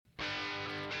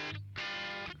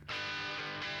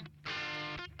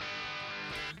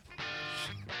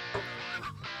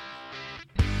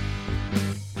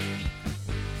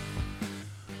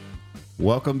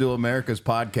Welcome to America's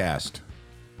podcast.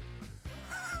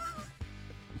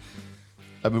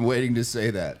 I've been waiting to say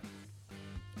that.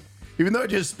 Even though I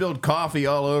just spilled coffee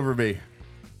all over me.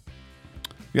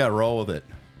 You got to roll with it.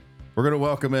 We're going to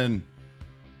welcome in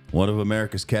one of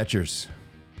America's catchers,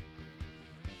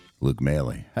 Luke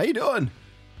Maile. How you doing?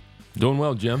 Doing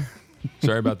well, Jim.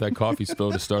 Sorry about that coffee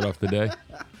spill to start off the day.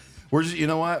 We're just, you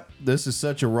know what? This is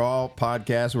such a raw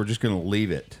podcast. We're just going to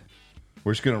leave it.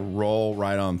 We're just going to roll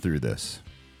right on through this.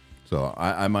 So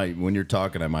I might, when you're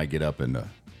talking, I might get up and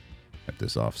cut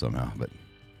this off somehow. But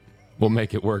we'll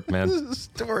make it work, man. This is the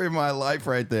story of my life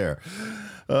right there.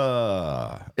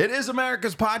 It is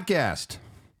America's podcast.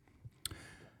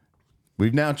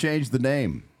 We've now changed the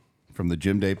name from the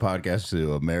Jim Day podcast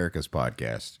to America's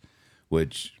podcast,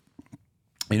 which,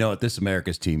 you know what, this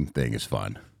America's team thing is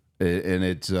fun. And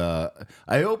it's, I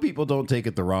hope people don't take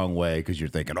it the wrong way because you're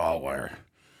thinking, oh,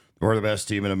 we're the best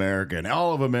team in America and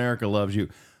all of America loves you.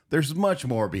 There's much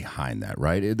more behind that,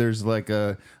 right? There's like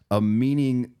a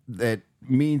meaning that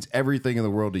means everything in the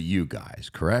world to you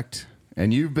guys, correct?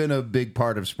 And you've been a big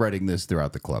part of spreading this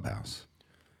throughout the clubhouse.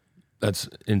 That's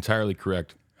entirely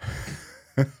correct.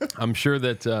 I'm sure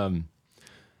that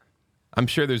I'm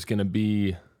sure there's going to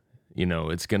be, you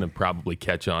know, it's going to probably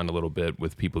catch on a little bit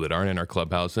with people that aren't in our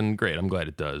clubhouse, and great. I'm glad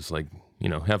it does. Like, you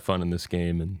know, have fun in this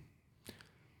game, and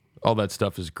all that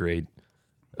stuff is great.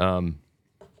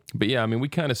 But yeah, I mean, we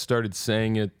kind of started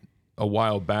saying it a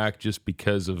while back just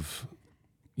because of,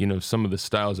 you know, some of the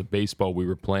styles of baseball we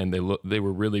were playing. They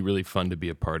were really, really fun to be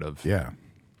a part of. Yeah.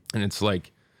 And it's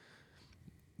like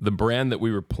the brand that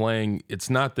we were playing, it's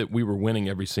not that we were winning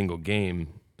every single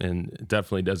game, and it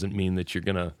definitely doesn't mean that you're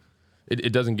going to,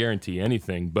 it doesn't guarantee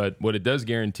anything, but what it does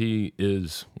guarantee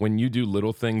is when you do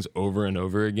little things over and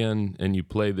over again and you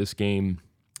play this game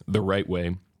the right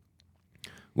way,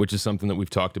 which is something that we've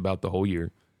talked about the whole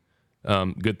year,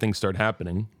 good things start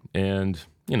happening. And,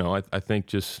 you know, I think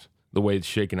just the way it's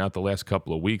shaken out the last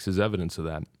couple of weeks is evidence of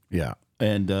that. Yeah.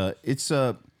 And it's,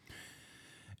 I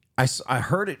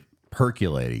heard it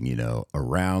percolating, you know,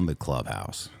 around the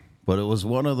clubhouse. But it was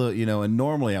one of the, you know, and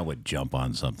normally I would jump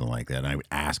on something like that and I would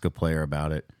ask a player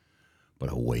about it. But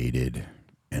I waited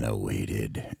and I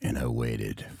waited and I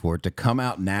waited for it to come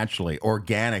out naturally,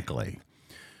 organically.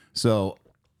 So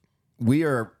we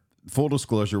are, full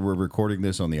disclosure, we're recording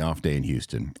this on the off day in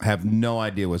Houston. I have no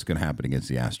idea what's going to happen against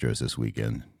the Astros this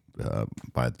weekend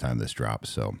by the time this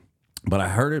drops. So, but I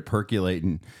heard it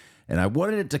percolating and I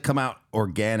wanted it to come out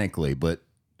organically, but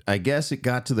I guess it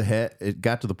got to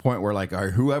the point where like, all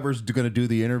right, whoever's going to do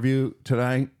the interview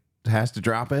tonight has to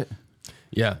drop it.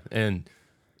 Yeah, and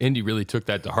Indy really took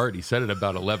that to heart. He said it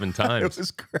about 11 times. It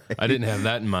was great. I didn't have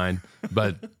that in mind,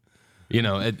 but you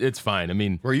know, it's fine. I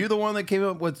mean, were you the one that came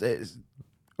up with it,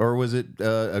 or was it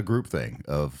a group thing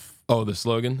of? Oh, the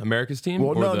slogan, America's team?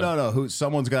 Well, no.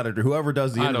 Someone's got to. Whoever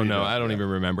does the interview. I don't know. I don't even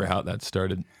remember how that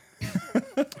started.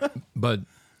 But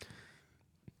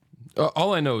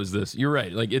all I know is this. You're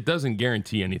right. Like, it doesn't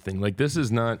guarantee anything. Like, this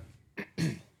is not...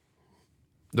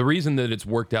 The reason that it's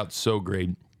worked out so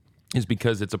great is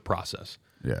because it's a process.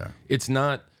 Yeah. It's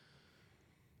not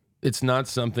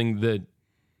something that,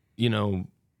 you know...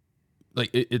 Like,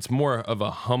 it's more of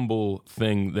a humble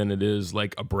thing than it is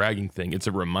like a bragging thing. It's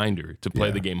a reminder to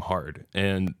play the game hard.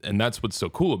 And that's what's so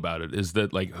cool about it is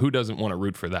that, like, who doesn't want to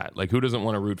root for that? Like, who doesn't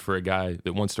want to root for a guy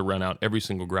that wants to run out every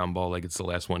single ground ball like it's the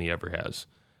last one he ever has?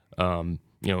 You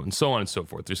know, and so on and so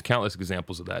forth. There's countless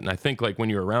examples of that. And I think, like, when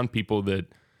you're around people that,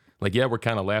 like, yeah, we're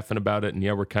kind of laughing about it and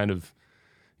yeah, we're kind of,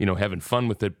 you know, having fun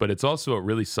with it, but it's also a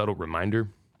really subtle reminder.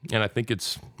 And I think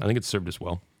it's served us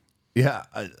well. Yeah.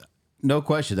 No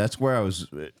question. That's where I was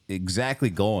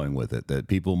exactly going with it, that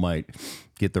people might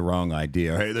get the wrong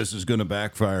idea. Hey, this is going to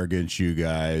backfire against you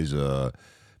guys.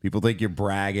 People think you're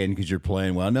bragging because you're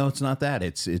playing well. No, it's not that.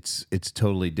 It's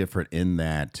totally different in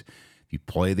that you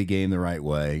play the game the right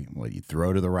way, well, you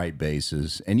throw to the right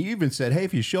bases. And you even said, hey,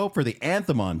 if you show up for the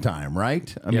anthem on time,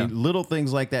 right? I mean, little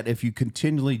things like that. If you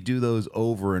continually do those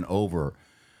over and over,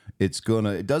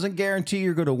 it doesn't guarantee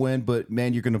you're going to win, but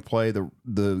man, you're going to play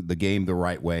the game the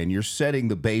right way, and you're setting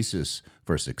the basis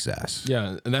for success.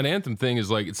 Yeah, and that anthem thing is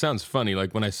like, it sounds funny.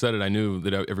 Like when I said it, I knew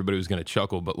that everybody was going to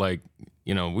chuckle, but like,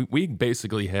 you know, we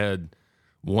basically had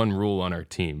one rule on our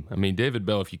team. I mean, David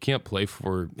Bell, if you can't play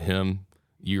for him,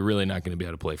 you're really not going to be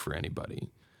able to play for anybody.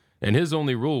 And his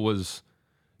only rule was,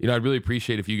 you know, I'd really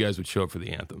appreciate if you guys would show up for the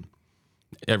anthem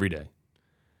every day.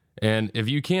 And if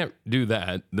you can't do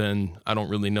that, then I don't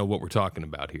really know what we're talking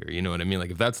about here. You know what I mean? Like,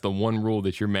 if that's the one rule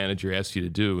that your manager asks you to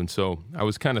do. And so I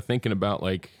was kind of thinking about,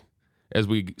 like, as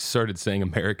we started saying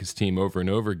America's team over and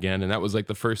over again, and that was like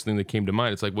the first thing that came to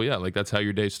mind. It's like, well, yeah, like that's how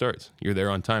your day starts. You're there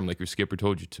on time, like your skipper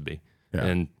told you to be. Yeah.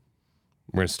 And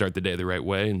we're going to start the day the right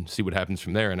way and see what happens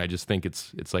from there. And I just think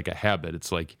it's like a habit.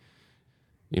 It's like,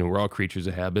 we're all creatures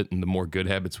of habit, and the more good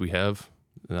habits we have,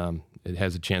 it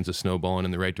has a chance of snowballing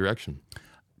in the right direction.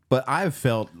 But I've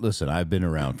been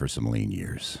around for some lean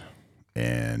years,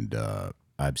 and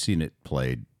I've seen it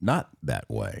played not that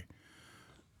way.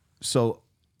 So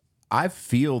I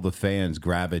feel the fans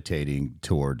gravitating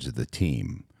towards the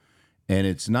team. And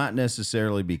it's not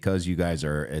necessarily because you guys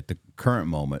are at the current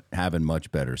moment having much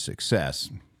better success,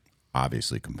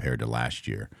 obviously compared to last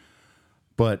year.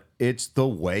 But it's the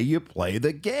way you play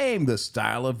the game, the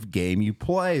style of game you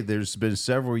play. There's been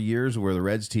several years where the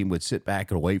Reds team would sit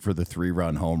back and wait for the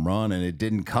 3-run home run, and it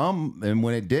didn't come. And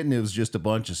when it didn't, it was just a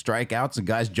bunch of strikeouts and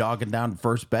guys jogging down to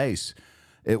first base.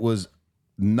 It was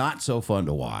not so fun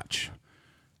to watch.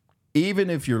 Even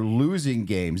if you're losing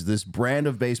games, this brand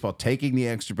of baseball, taking the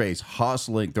extra base,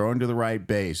 hustling, throwing to the right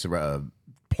base,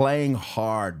 playing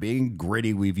hard, being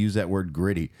gritty, we've used that word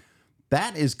gritty,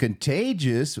 that is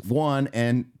contagious, one,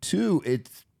 and two,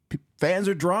 fans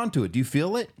are drawn to it. Do you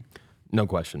feel it? No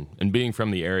question. And being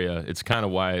from the area, it's kind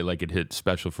of why like it hit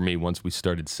special for me once we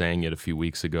started saying it a few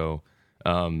weeks ago.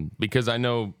 Because I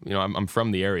know, I'm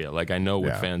from the area. Like I know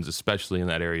what fans, especially in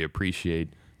that area,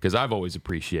 appreciate, because I've always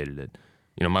appreciated it.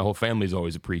 My whole family's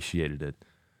always appreciated it.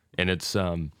 And it's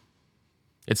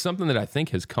something that I think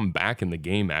has come back in the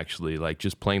game, actually, like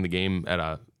just playing the game at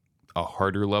a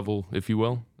harder level, if you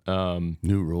will.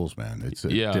 New rules, man. It's a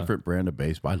different brand of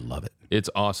baseball. I love it.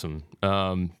 It's awesome.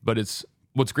 But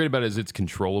what's great about it is it's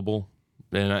controllable.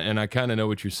 And I kind of know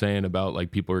what you're saying about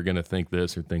like people are going to think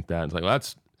this or think that. It's like, well,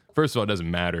 first of all, it doesn't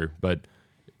matter. But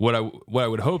what I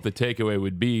would hope the takeaway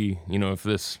would be, if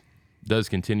this does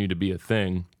continue to be a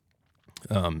thing,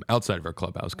 outside of our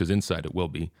clubhouse, because inside it will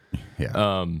be,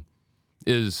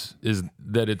 is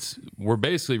that we're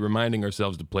basically reminding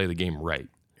ourselves to play the game right,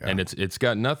 and it's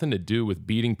got nothing to do with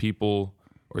beating people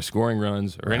or scoring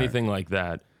runs or anything like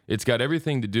that. It's got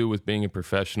everything to do with being a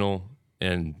professional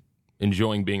and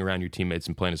enjoying being around your teammates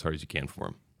and playing as hard as you can for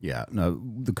them. Yeah. No,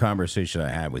 the conversation I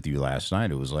had with you last night,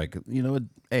 it was like,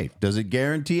 hey, does it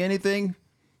guarantee anything?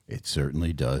 It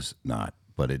certainly does not,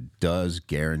 but it does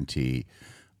guarantee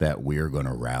that we're going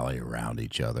to rally around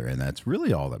each other. And that's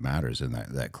really all that matters in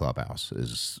that clubhouse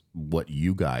is what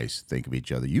you guys think of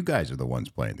each other. You guys are the ones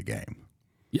playing the game.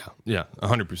 Yeah,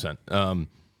 100%. And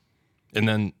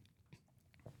then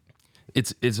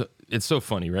it's so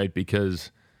funny, right?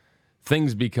 Because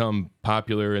things become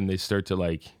popular and they start to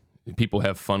like, people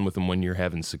have fun with them when you're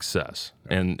having success.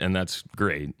 And that's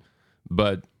great.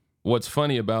 But what's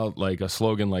funny about like a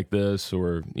slogan like this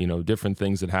or, different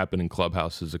things that happen in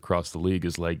clubhouses across the league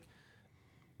is like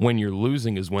when you're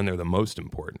losing is when they're the most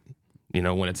important.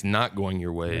 When it's not going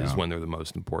your way is when they're the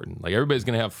most important. Like everybody's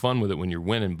going to have fun with it when you're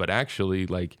winning, but actually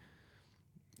like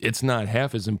it's not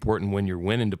half as important when you're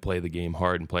winning to play the game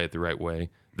hard and play it the right way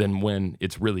than when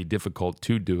it's really difficult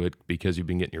to do it because you've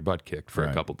been getting your butt kicked for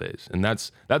a couple days. And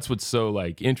that's what's so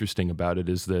like interesting about it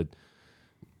is that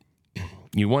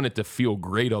you want it to feel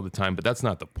great all the time, but that's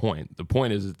not the point. The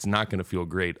point is it's not going to feel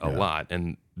great a lot,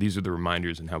 and these are the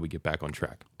reminders and how we get back on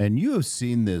track. And you have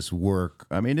seen this work.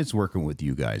 I mean, it's working with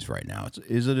you guys right now.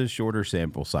 Is it a shorter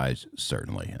sample size?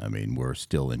 Certainly. I mean, we're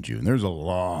still in June. There's a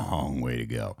long way to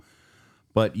go.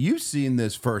 But you've seen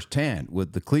this firsthand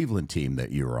with the Cleveland team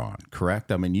that you were on,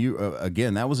 correct? I mean, you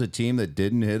again, that was a team that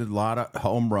didn't hit a lot of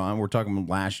home run. We're talking about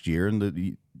last year and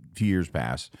the few years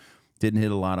past. Didn't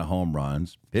hit a lot of home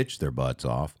runs, pitched their butts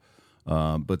off.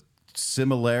 But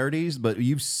similarities, but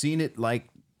you've seen it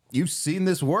you've seen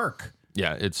this work.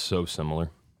 Yeah, it's so similar.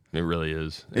 It really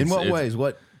is. In what ways?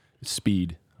 What?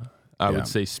 Speed. I would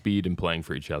say speed and playing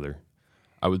for each other.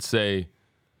 I would say,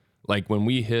 like when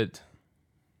we hit,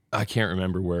 I can't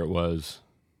remember where it was,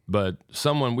 but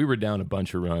we were down a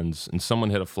bunch of runs, and someone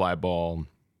hit a fly ball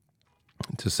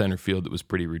to center field that was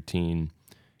pretty routine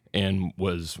and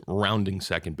was rounding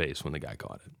second base when the guy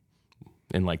caught it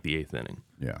in like the 8th inning.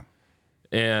 Yeah.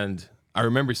 And I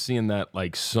remember seeing that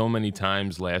like so many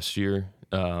times last year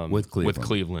with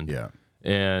Cleveland. Yeah.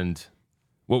 And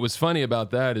what was funny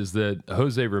about that is that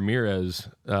Jose Ramirez,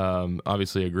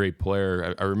 obviously a great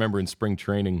player. I remember in spring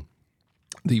training,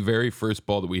 the very first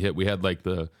ball that we hit, we had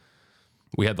the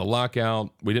lockout.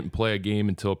 We didn't play a game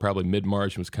until probably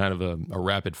mid-March. It was kind of a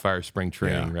rapid fire spring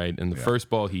training, right? And the first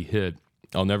ball he hit,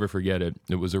 I'll never forget it.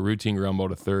 It was a routine ground ball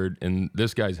to third, and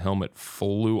this guy's helmet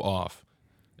flew off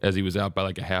as he was out by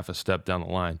like a half a step down the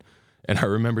line. And I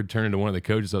remember turning to one of the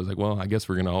coaches. I was like, well, I guess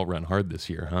we're going to all run hard this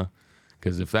year, huh?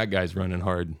 Because if that guy's running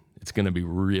hard it's going to be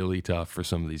really tough for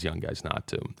some of these young guys not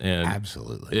to. And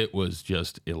Absolutely. it was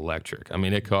just electric. I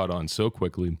mean, it caught on so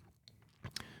quickly,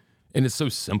 and it's so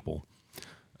simple.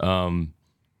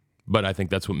 But I think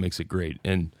that's what makes it great.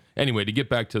 And anyway, to get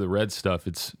back to the Red stuff,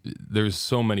 there's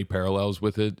so many parallels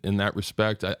with it in that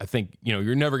respect. I think,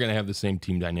 you're never going to have the same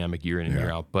team dynamic year in and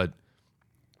year out, but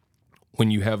when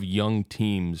you have young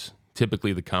teams,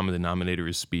 typically the common denominator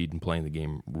is speed and playing the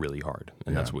game really hard,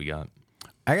 and that's what we got.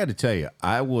 I got to tell you,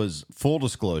 full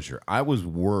disclosure, I was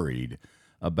worried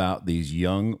about these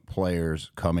young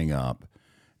players coming up,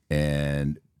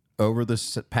 and over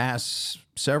the past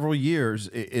several years,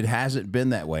 it hasn't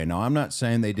been that way. Now, I'm not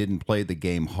saying they didn't play the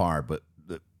game hard, but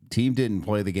the team didn't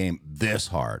play the game this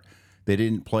hard. They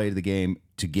didn't play the game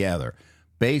together.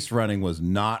 Base running was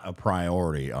not a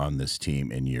priority on this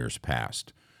team in years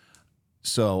past.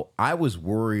 So I was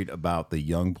worried about the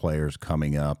young players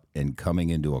coming up and coming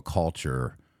into a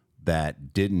culture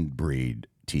that didn't breed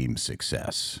team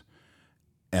success.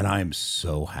 And I'm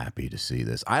so happy to see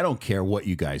this. I don't care what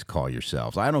you guys call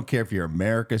yourselves. I don't care if you're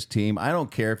America's team. I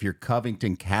don't care if you're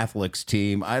Covington Catholic's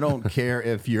team. I don't care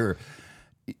if you're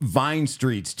Vine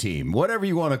Street's team. Whatever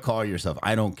you want to call yourself,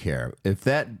 I don't care. If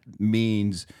that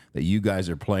means that you guys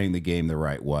are playing the game the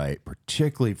right way,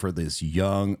 particularly for this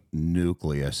young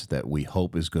nucleus that we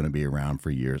hope is going to be around for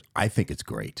years, I think it's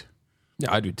great.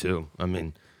 Yeah, I do too. I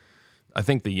mean, I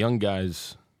think the young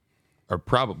guys are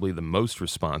probably the most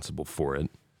responsible for it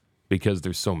because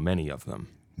there's so many of them,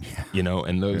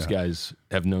 and those guys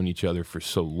have known each other for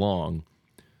so long.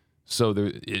 So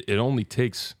it only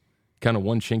takes kind of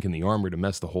one chink in the armor to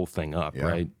mess the whole thing up,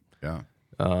 right? Yeah.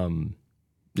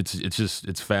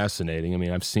 It's fascinating. I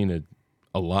mean, I've seen it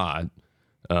a lot,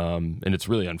 and it's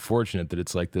really unfortunate that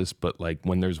it's like this. But like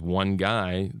when there's one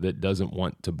guy that doesn't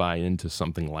want to buy into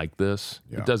something like this,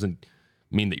 it doesn't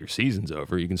mean that your season's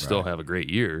over. You can still have a great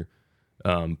year,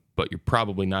 but you're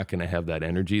probably not going to have that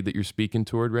energy that you're speaking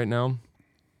toward right now.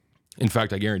 In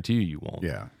fact, I guarantee you won't.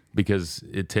 Yeah. Because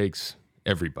it takes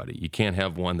everybody. You can't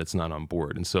have one that's not on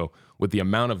board. And so with the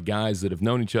amount of guys that have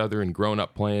known each other and grown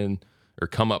up playing or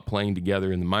come up playing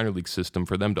together in the minor league system,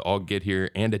 for them to all get here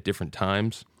and at different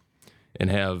times and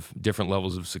have different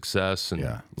levels of success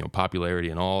and popularity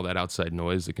and all that outside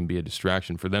noise that can be a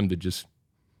distraction, for them to just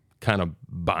kind of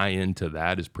buy into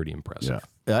that is pretty impressive.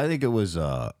 Yeah. I think it was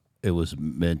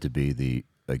meant to be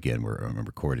I'm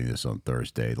recording this on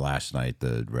Thursday. Last night,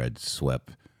 the Reds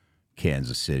swept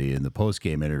Kansas City, and the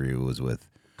post-game interview was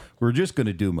we're just going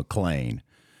to do McClain.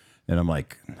 And I'm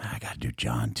like, I got to do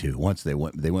John too. Once they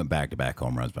went back-to-back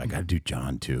home runs, but I got to do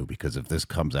John too, because if this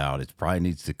comes out, it probably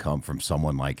needs to come from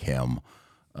someone like him.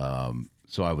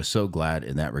 So I was so glad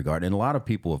in that regard. And a lot of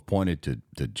people have pointed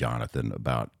to Jonathan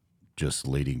about just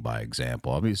leading by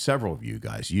example. I mean, several of you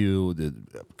guys,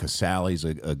 Casalli's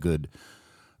a good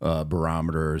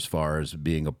barometer as far as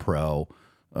being a pro.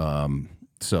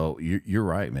 So you're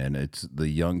right, man. It's the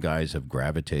young guys have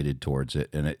gravitated towards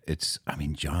it, and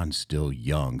John's still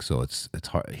young, so it's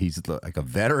hard. He's like a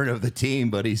veteran of the team,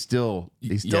 but he's still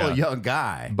a young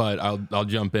guy. But I'll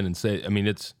jump in and say, I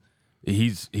mean,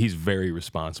 he's very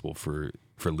responsible for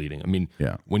leading. I mean,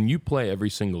 when you play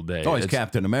every single day, he's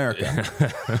Captain America.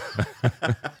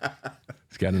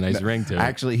 It's got a nice ring to it.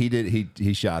 Actually,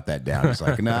 he shot that down. It's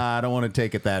like, nah, I don't want to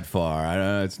take it that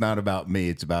far. It's not about me.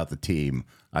 It's about the team.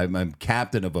 I'm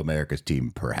captain of America's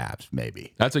team, perhaps,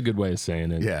 maybe. That's a good way of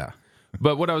saying it. Yeah.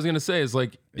 But what I was going to say is,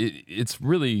 like, it's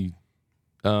really,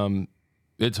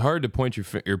 it's hard to put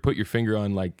your finger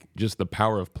on, like, just the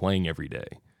power of playing every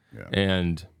day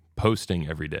and posting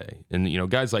every day. And,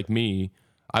 guys like me,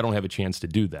 I don't have a chance to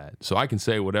do that. So I can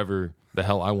say whatever the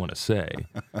hell I want to say.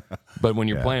 But when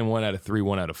you're playing 1 out of 3,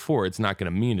 1 out of 4, it's not going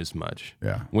to mean as much.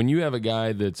 Yeah. When you have a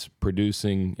guy that's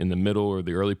producing in the middle or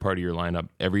the early part of your lineup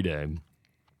every day,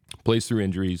 plays through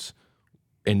injuries,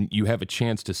 and you have a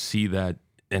chance to see that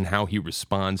and how he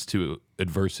responds to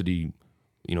adversity,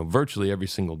 virtually every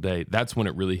single day, that's when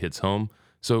it really hits home.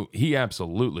 So he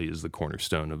absolutely is the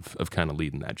cornerstone of kind of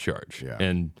leading that charge. Yeah.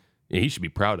 And he should be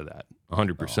proud of that,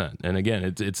 100%. And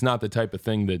again, it's not the type of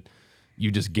thing that you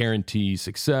just guarantee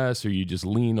success or you just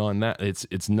lean on that.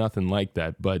 It's nothing like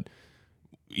that. But,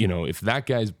 if that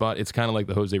guy's it's kind of like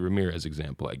the Jose Ramirez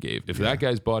example I gave. If that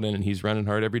guy's bought in and he's running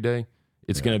hard every day,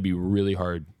 it's going to be really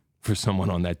hard for someone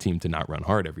on that team to not run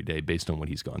hard every day based on what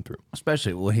he's gone through.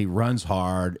 Especially when he runs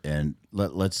hard, and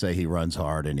let's say he runs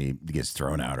hard and he gets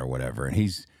thrown out or whatever, and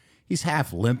he's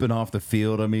half limping off the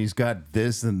field. I mean, he's got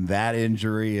this and that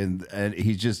injury, and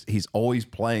he's always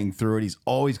playing through it. He's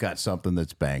always got something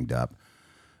that's banged up.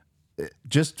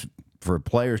 Just for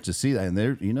players to see that,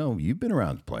 and you've been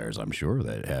around players, I'm sure,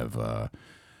 that have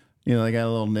They got a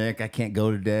little nick. I can't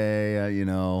go today.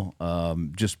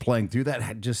 Just playing through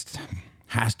that just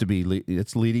has to be.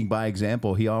 It's leading by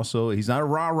example. He's not a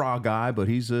rah guy, but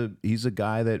he's a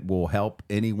guy that will help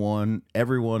anyone,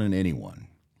 everyone, and anyone.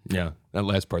 Yeah, that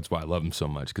last part's why I love him so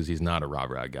much, because he's not a rah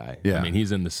guy. Yeah. I mean,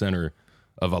 he's in the center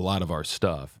of a lot of our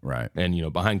stuff. Right.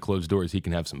 And behind closed doors, he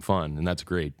can have some fun, and that's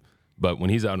great. But when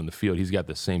he's out in the field, he's got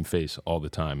the same face all the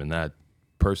time, and that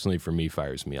personally for me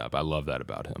fires me up. I love that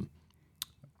about him.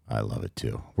 I love it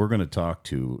too. We're going to talk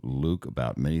to Luke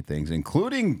about many things,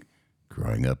 including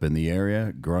growing up in the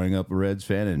area, growing up a Reds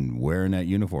fan, and wearing that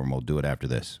uniform. We'll do it after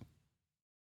this.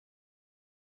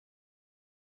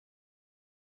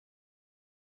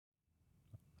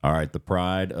 All right, the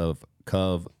pride of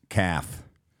Cove Calf.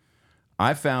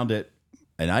 I found it,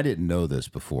 and I didn't know this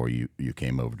before you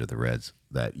came over to the Reds,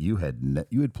 that you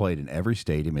had played in every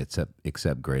stadium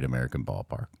except Great American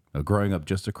Ballpark. Growing up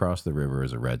just across the river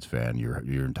as a Reds fan, your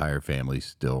entire family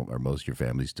still, or most of your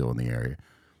family still in the area.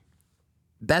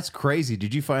 That's crazy.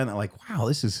 Did you find that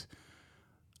wow,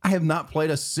 I have not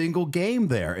played a single game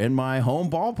there in my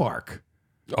home ballpark?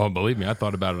 Oh, believe me, I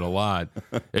thought about it a lot.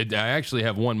 I actually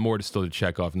have one more to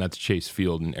check off, and that's Chase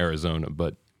Field in Arizona.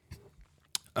 But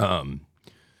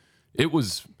it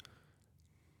was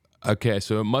okay.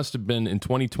 So it must have been in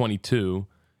 2022,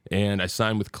 and I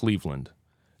signed with Cleveland.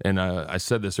 And I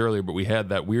said this earlier, but we had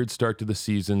that weird start to the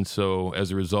season. So as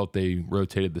a result, they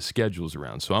rotated the schedules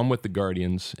around. So I'm with the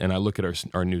Guardians, and I look at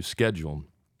our new schedule,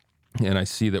 and I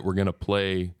see that we're going to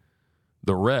play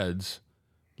the Reds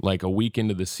like a week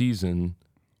into the season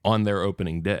on their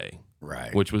opening day.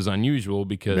 Right. Which was unusual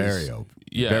because...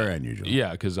 Very unusual.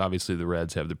 Yeah, because obviously the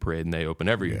Reds have the parade, and they open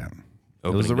every opening It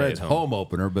was the Reds' home. home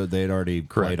opener, but they'd already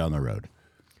played on the road.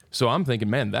 So I'm thinking,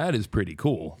 man, that is pretty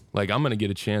cool. Like, I'm going to get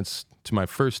a chance to my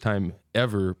first time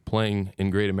ever playing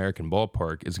in Great American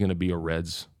Ballpark is going to be a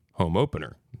Reds home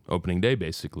opener, opening day,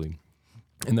 basically.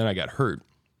 And then I got hurt,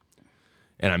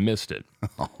 and I missed it.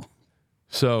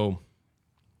 So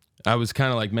I was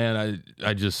kind of like, man,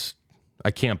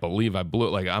 I can't believe I blew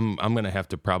it. Like, I'm going to have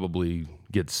to probably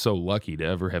get so lucky to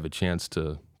ever have a chance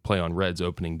to play on Reds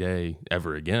opening day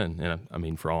ever again. And I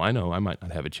mean, for all I know, I might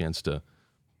not have a chance to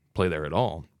play there at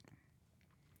all.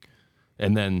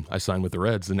 And then I signed with the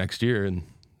Reds the next year, and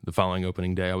the following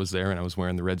opening day I was there, and I was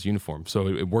wearing the Reds uniform. So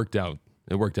it worked out.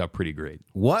 It worked out pretty great.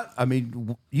 What? I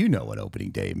mean, you know what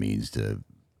opening day means to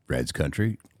Reds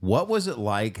country. What was it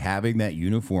like having that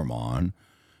uniform on,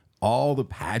 all the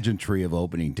pageantry of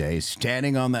opening day,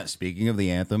 standing on that, speaking of the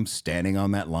anthem, standing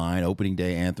on that line? Opening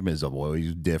day anthem is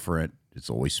always different. It's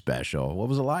always special. What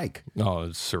was it like? Oh,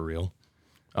 it's surreal.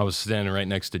 I was standing right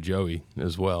next to Joey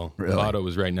as well. Really? Votto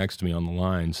was right next to me on the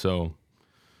line. So,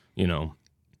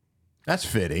 That's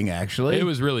fitting, actually. it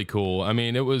was really cool. I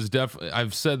mean, it was definitely,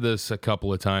 I've said this a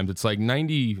couple of times. It's like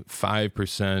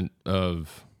 95%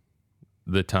 of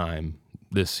the time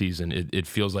this season, it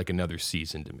feels like another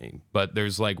season to me. But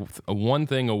there's like one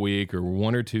thing a week or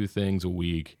one or two things a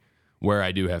week where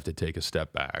I do have to take a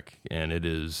step back. And it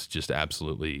is just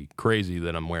absolutely crazy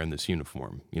that I'm wearing this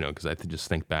uniform, because I just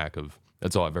think back of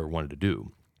that's all I've ever wanted to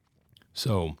do.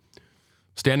 So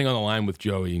standing on the line with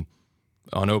Joey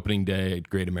on opening day at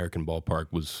Great American Ballpark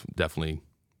was definitely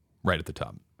right at the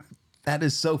top. That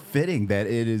is so fitting that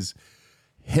it is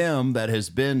him that has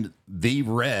been the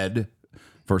Red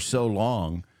for so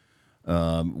long.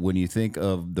 When you think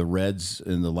of the Reds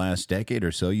in the last decade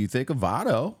or so, you think of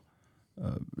Votto.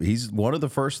 He's one of the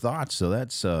first thoughts. So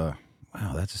that's wow.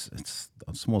 It's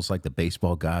almost like the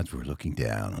baseball gods were looking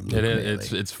down. And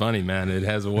It's funny, man. It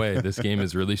has a way. This game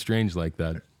is really strange like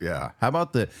that. Yeah. How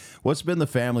about what's been the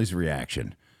family's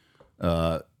reaction?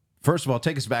 First of all,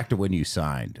 take us back to when you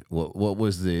signed. What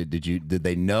was did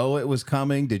they know it was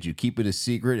coming? Did you keep it a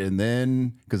secret? And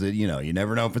then, because you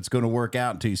never know if it's going to work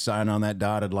out until you sign on that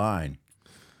dotted line.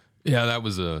 Yeah, that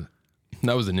was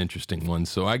an interesting one.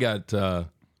 So I got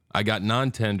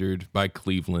non-tendered by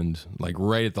Cleveland like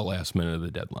right at the last minute of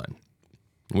the deadline,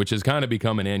 which has kind of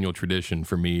become an annual tradition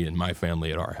for me and my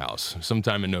family at our house.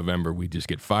 Sometime in November, we just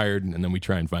get fired, and then we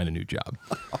try and find a new job.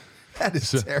 That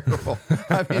is terrible.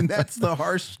 I mean, that's the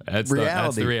harsh reality.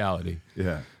 That's the reality.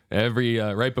 Yeah. Every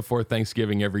right before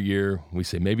Thanksgiving every year, we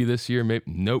say, maybe this year,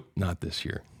 nope, not this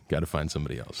year. Got to find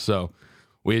somebody else. So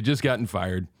we had just gotten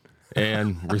fired,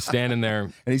 and we're standing there.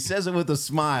 And he says it with a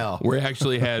smile. We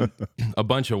actually had a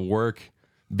bunch of work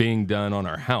being done on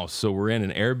our house. So we're in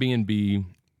an Airbnb,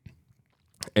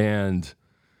 and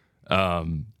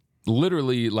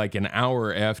literally like an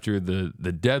hour after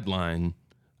the deadline,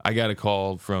 I got a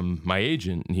call from my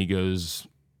agent, and he's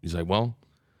like,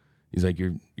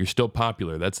 you're still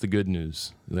popular. That's the good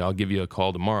news. I'll give you a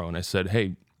call tomorrow. And I said,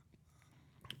 hey,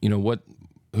 who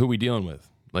are we dealing with?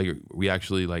 Like, we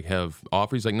actually like have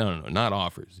offers? He's like, no, not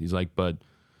offers. He's like, but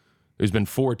there's been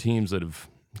 4 teams that have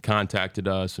contacted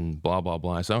us and blah, blah,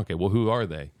 blah. I said, okay, well, who are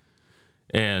they?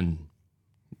 And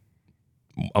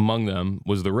among them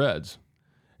was the Reds.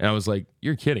 And I was like,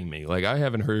 you're kidding me. Like, I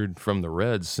haven't heard from the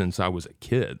Reds since I was a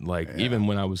kid. Like, even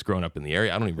when I was growing up in the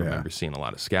area, I don't even remember seeing a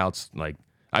lot of scouts. Like,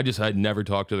 I'd never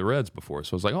talked to the Reds before.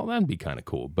 So I was like, oh, that'd be kind of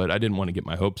cool. But I didn't want to get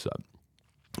my hopes up.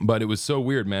 But it was so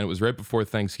weird, man. It was right before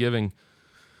Thanksgiving.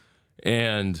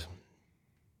 And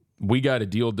we got a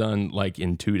deal done, like,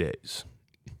 in 2 days.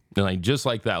 And, like, just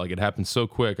like that. Like, it happened so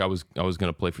quick. I was going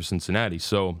to play for Cincinnati.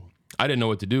 So I didn't know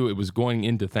what to do. It was going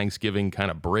into Thanksgiving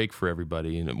kind of break for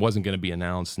everybody, and it wasn't going to be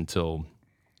announced until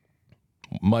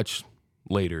much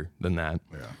later than that.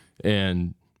 Yeah.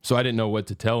 And so I didn't know what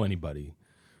to tell anybody.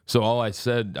 So all I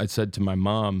said to my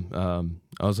mom,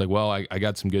 I was like, well, I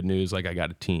got some good news. Like, I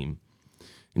got a team.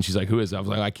 And she's like, who is it? I was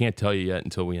like, I can't tell you yet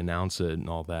until we announce it and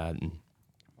all that. And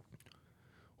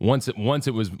once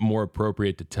it was more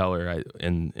appropriate to tell her, I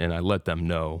let them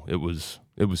know, it was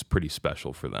pretty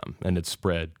special for them, and it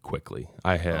spread quickly.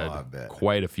 I had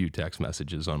quite a few text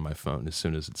messages on my phone as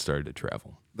soon as it started to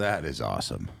travel. That is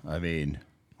awesome. I mean,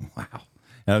 wow.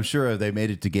 And I'm sure they made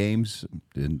it to games.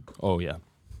 Oh yeah.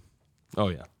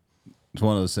 It's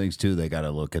one of those things too. They got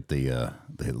to look at the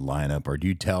lineup, or do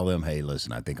you tell them, "Hey,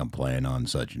 listen, I think I'm playing on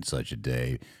such and such a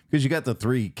day," because you got the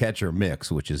 3 catcher mix,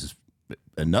 which is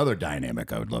another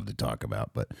dynamic I would love to talk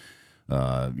about, but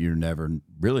you never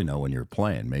really know when you're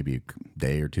playing. Maybe a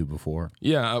day or 2 before.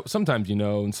 Yeah, sometimes you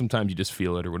know, and sometimes you just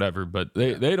feel it or whatever. But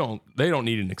they don't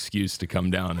need an excuse to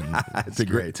come down and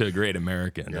to a Great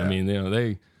American. Yeah. I mean,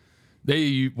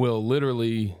 they will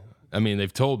literally. I mean,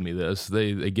 they've told me this.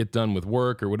 They get done with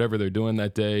work or whatever they're doing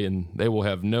that day, and they will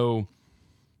have no,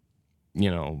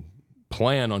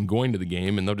 plan on going to the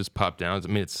game, and they'll just pop down. I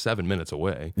mean, it's 7 minutes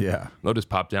away. Yeah, they'll just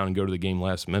pop down and go to the game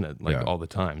last minute, all the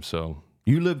time. So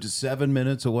you lived 7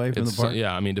 minutes away from the park.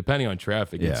 Yeah, I mean, depending on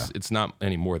traffic, it's not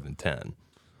any more than 10.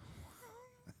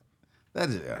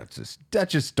 That's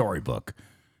just storybook.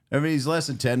 I mean, he's less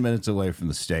than 10 minutes away from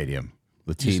the stadium.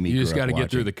 The team you just got to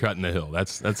get through the cut in the hill.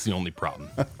 That's the only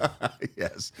problem.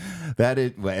 Yes, that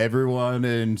is. Everyone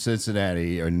in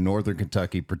Cincinnati or Northern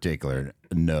Kentucky, in particular,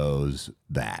 knows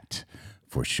that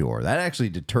for sure. That actually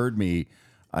deterred me.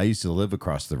 I used to live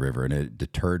across the river, and it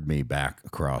deterred me back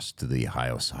across to the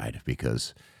Ohio side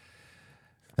because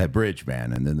that bridge,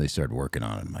 man. And then they started working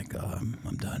on it. I'm like,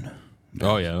 I'm done.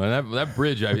 Oh yeah, and that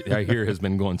bridge I hear has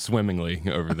been going swimmingly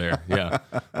over there. Yeah,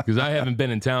 because I haven't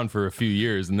been in town for a few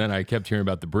years, and then I kept hearing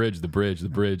about the bridge, and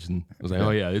I was like, oh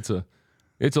yeah, it's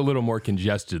a little more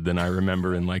congested than I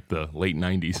remember in like the late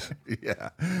 '90s.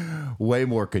 Yeah, way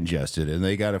more congested, and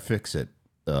they got to fix it,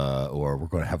 or we're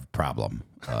going to have a problem,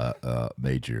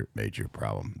 major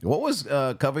problem. What was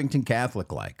Covington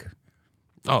Catholic like?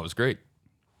 Oh, it was great.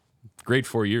 Great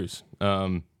 4 years.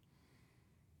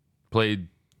 Played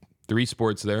 3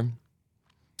 sports there.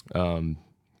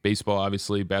 Baseball,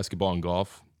 obviously, basketball, and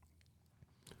golf.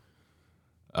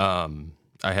 I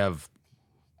have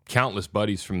countless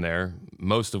buddies from there,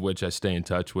 most of which I stay in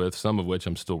touch with, some of which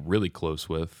I'm still really close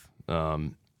with.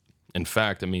 In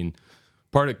fact, I mean,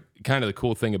 part of kind of the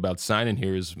cool thing about signing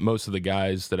here is most of the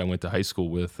guys that I went to high school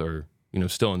with are,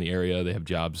 still in the area. They have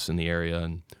jobs in the area,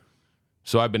 and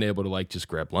so I've been able to like just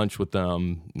grab lunch with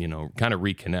them, kind of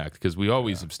reconnect, because we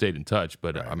always have stayed in touch.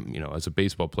 But as a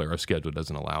baseball player, our schedule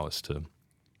doesn't allow us to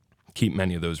keep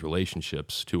many of those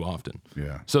relationships too often.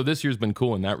 Yeah. So this year's been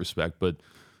cool in that respect. But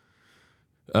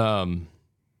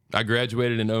I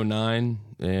graduated in 2009,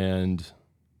 and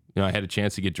I had a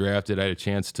chance to get drafted. I had a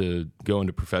chance to go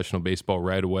into professional baseball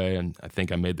right away, and I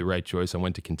think I made the right choice. I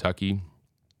went to Kentucky.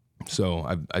 So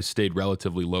I stayed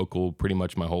relatively local pretty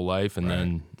much my whole life, and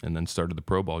then started the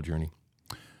pro ball journey.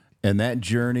 And that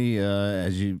journey,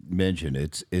 as you mentioned,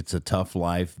 it's a tough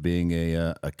life being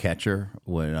a catcher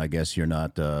when I guess you're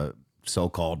not a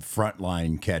so-called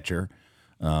frontline catcher.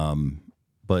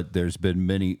 But there's been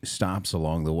many stops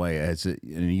along the way.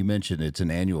 And you mentioned it's an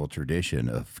annual tradition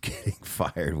of getting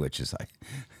fired, which is like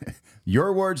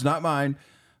your words, not mine.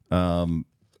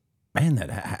 Man,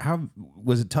 how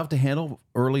was it tough to handle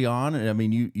early on? I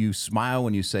mean, you smile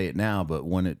when you say it now, but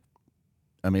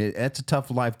it's a tough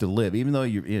life to live. Even though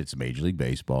it's Major League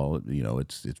Baseball,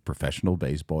 it's professional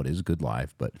baseball. It is a good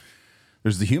life, but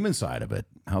there's the human side of it.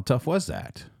 How tough was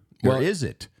that? Or is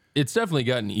it? It's definitely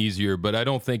gotten easier, but I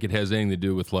don't think it has anything to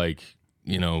do with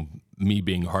me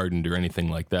being hardened or anything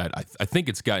like that. I think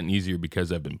it's gotten easier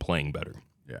because I've been playing better.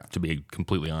 Yeah. To be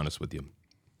completely honest with you,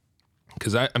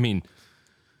 because I mean.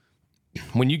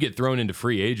 when you get thrown into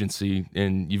free agency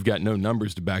and you've got no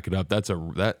numbers to back it up, that's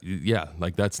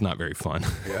not very fun.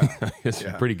 Yeah. It's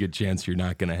a pretty good chance you're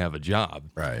not going to have a job.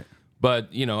 Right.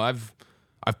 But, you know, I've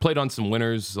played on some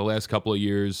winners the last couple of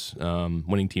years,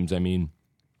 winning teams, I mean,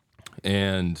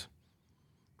 and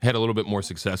had a little bit more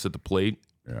success at the plate.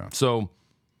 Yeah. So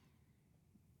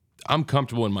I'm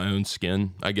comfortable in my own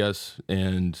skin, I guess,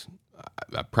 and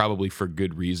probably for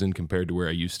good reason compared to where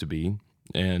I used to be.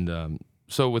 And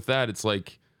so with that, it's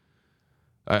like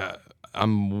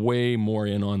I'm way more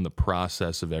in on the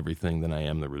process of everything than I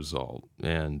am the result.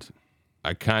 And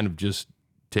I kind of just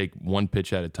take one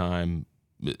pitch at a time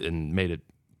and made it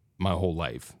my whole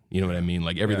life. You know what I mean?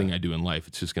 Like everything I do in life,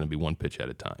 it's just going to be one pitch at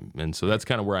a time. And so that's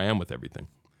kind of where I am with everything.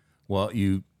 Well,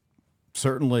 you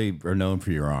certainly are known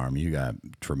for your arm. You got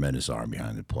tremendous arm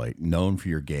behind the plate. Known for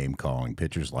your game calling.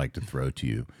 Pitchers like to throw to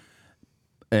you.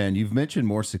 And you've mentioned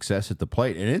more success at the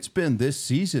plate, and it's been this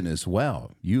season as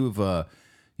well. You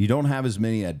don't have as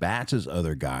many at bats as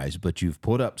other guys, but you've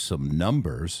put up some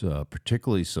numbers,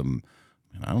 particularly some.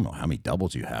 I don't know how many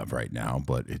doubles you have right now,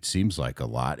 but it seems like a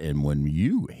lot. And when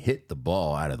you hit the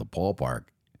ball out of the ballpark,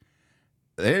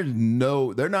 they're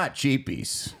not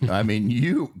cheapies. I mean,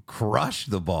 you crush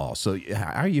the ball. So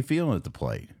how are you feeling at the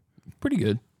plate? Pretty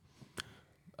good.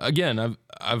 Again,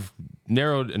 I've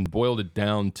narrowed and boiled it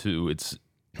down to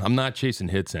I'm not chasing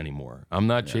hits anymore. I'm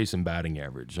not chasing batting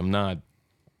average. I'm not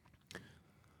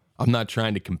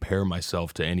trying to compare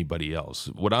myself to anybody else.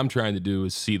 What I'm trying to do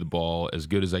is see the ball as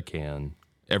good as I can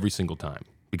every single time,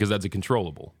 because that's a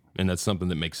controllable, and that's something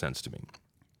that makes sense to me.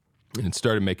 And it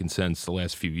started making sense the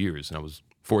last few years, and I was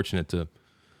fortunate to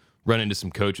run into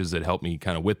some coaches that helped me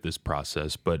kind of with this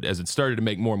process. But as it started to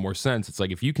make more and more sense, it's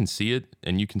like if you can see it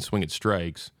and you can swing at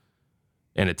strikes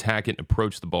and attack it and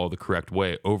approach the ball the correct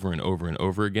way over and over and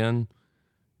over again,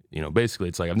 you know, basically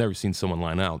it's like I've never seen someone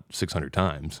line out 600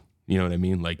 times. You know what I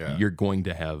mean? Like you're going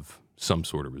to have some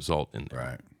sort of result in there.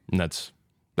 Right. And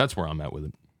that's where I'm at with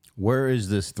it. Where is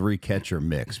this 3-catcher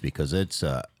mix? Because it's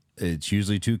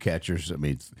usually 2 catchers. I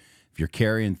mean, if you're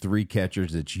carrying 3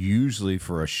 catchers, it's usually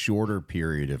for a shorter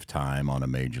period of time on a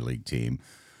major league team.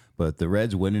 But the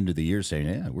Reds went into the year saying,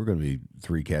 yeah, we're going to be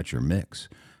 3-catcher mix.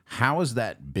 How has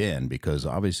that been? Because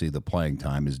obviously the playing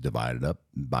time is divided up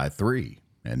by 3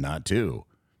 and not 2.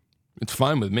 It's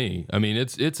fine with me. I mean,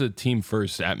 it's a team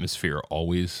first atmosphere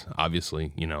always,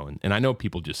 obviously, you know, and I know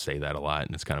people just say that a lot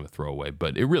and it's kind of a throwaway,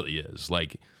 but it really is.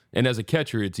 Like, and as a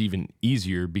catcher, it's even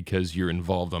easier because you're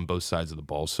involved on both sides of the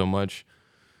ball so much.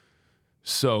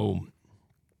 So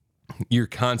you're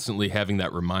constantly having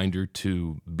that reminder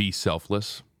to be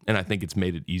selfless. And I think it's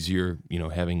made it easier, you know,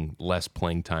 having less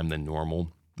playing time than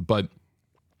normal. But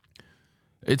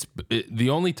the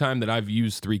only time that I've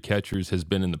used 3 catchers has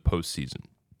been in the postseason.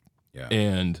 Yeah.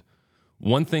 And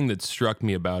one thing that struck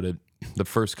me about it the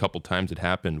first couple times it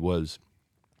happened was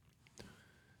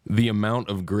the amount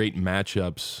of great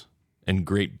matchups and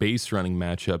great base running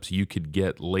matchups you could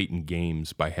get late in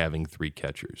games by having 3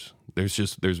 catchers.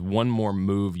 There's one more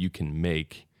move you can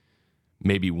make,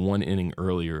 maybe 1 inning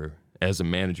earlier as a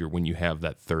manager when you have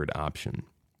that third option.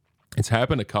 It's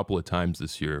happened a couple of times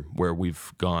this year where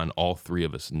we've gone, all 3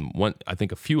 of us, and I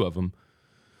think a few of them,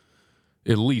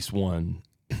 at least one,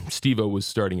 Steve-O was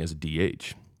starting as a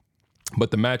DH.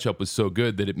 But the matchup was so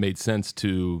good that it made sense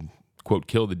to, quote,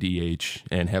 kill the DH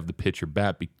and have the pitcher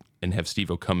bat and have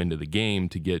Steve-O come into the game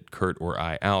to get Kurt or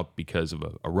I out because of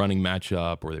a running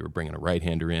matchup, or they were bringing a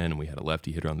right-hander in and we had a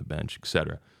lefty hitter on the bench,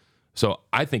 etc. So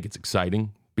I think it's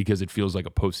exciting because it feels like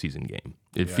a postseason game.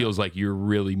 It feels like you're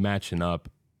really matching up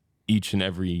each and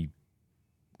every,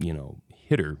 you know,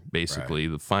 hitter, basically,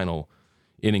 the final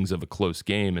innings of a close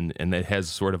game, and that has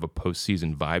sort of a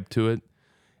postseason vibe to it.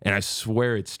 And I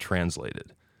swear it's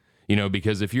translated, you know,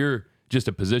 because if you're just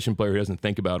a position player who doesn't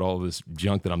think about all this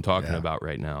junk that I'm talking about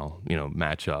right now, you know,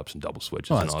 matchups and double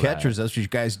switches and all catchers, that. that's what you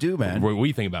guys do, man.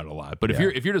 We think about it a lot. But if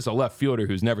you're just a left fielder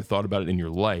who's never thought about it in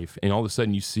your life, and all of a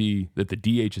sudden you see that the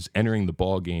DH is entering the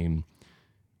ball game,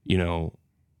 you know,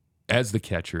 as the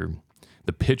catcher,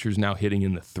 the pitcher's now hitting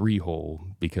in the 3 hole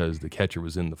because the catcher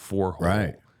was in the 4 hole.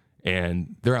 Right.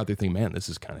 And they're out there thinking, man, this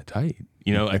is kind of tight.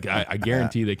 You know, like I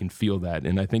guarantee they can feel that.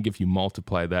 And I think if you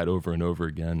multiply that over and over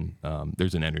again,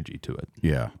 there's an energy to it.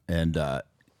 Yeah. And,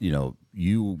 you know,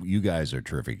 you guys are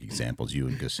terrific examples. You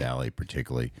and Gasali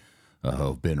particularly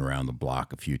have been around the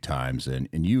block a few times. And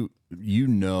you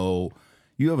know,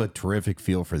 you have a terrific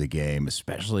feel for the game,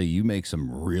 especially you make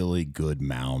some really good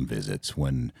mound visits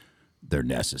when they're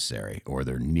necessary or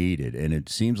they're needed. And it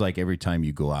seems like every time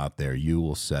you go out there, you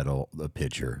will settle the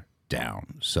pitcher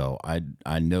down. So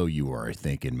I know you are a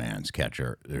thinking man's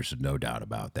catcher. There's no doubt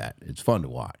about that. It's fun to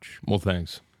watch. Well,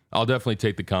 thanks. I'll definitely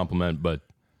take the compliment, but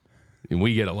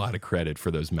we get a lot of credit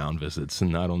for those mound visits,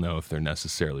 and I don't know if they're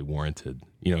necessarily warranted,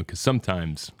 because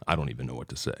sometimes I don't even know what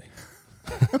to say.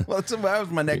 Well, so that was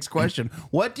my next question.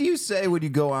 What do you say when you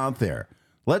go out there?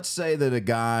 Let's say that a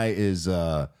guy is,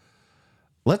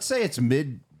 let's say it's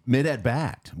mid at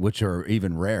bat, which are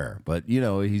even rare, but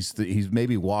he's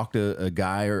maybe walked a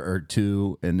guy or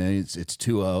two, and then it's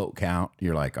 2-0 count.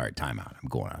 You're like, all right, timeout. I'm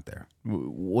going out there.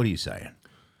 What are you saying?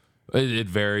 It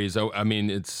varies. I mean,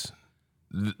 it's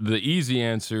the easy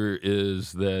answer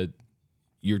is that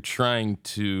you're trying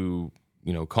to,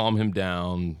 calm him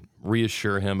down,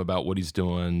 reassure him about what he's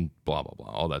doing, blah, blah, blah,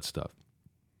 all that stuff.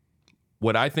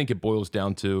 What I think it boils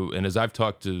down to, and as I've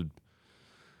talked to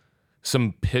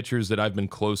some pitchers that I've been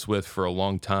close with for a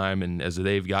long time, and as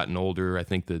they've gotten older, I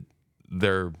think that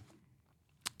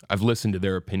I've listened to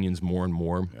their opinions more and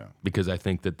more because I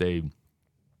think that they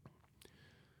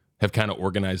have kind of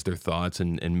organized their thoughts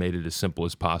and made it as simple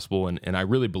as possible. And I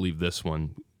really believe this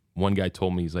one. One guy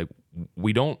told me, he's like,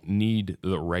 we don't need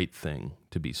the right thing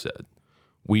to be said.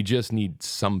 We just need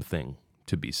something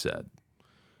to be said.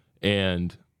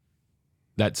 And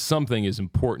that something is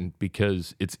important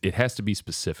because it has to be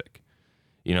specific,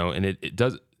 and it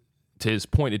does, to his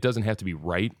point, it doesn't have to be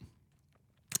right.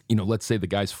 Let's say the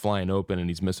guy's flying open and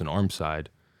he's missing arm side.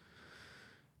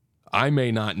 I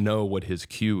may not know what his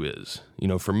cue is.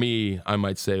 For me, I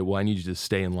might say, well, I need you to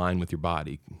stay in line with your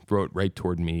body. Throw it right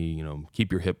toward me,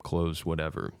 keep your hip closed,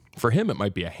 whatever. For him, it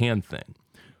might be a hand thing.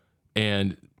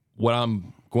 And what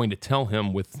I'm going to tell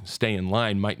him with stay in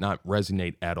line might not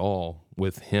resonate at all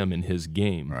with him and his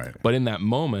game. Right. But in that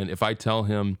moment, if I tell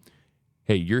him,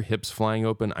 hey, your hip's flying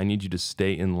open, I need you to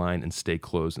stay in line and stay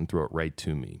closed and throw it right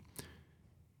to me.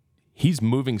 He's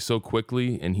moving so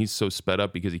quickly and he's so sped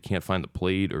up because he can't find the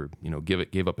plate or,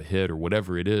 gave up a hit or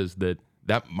whatever it is that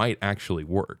might actually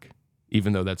work,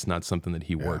 even though that's not something that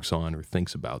he works on or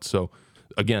thinks about. So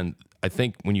again, I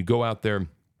think when you go out there,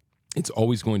 it's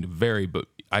always going to vary, but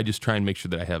I just try and make sure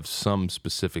that I have some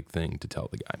specific thing to tell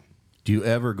the guy. Do you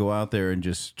ever go out there and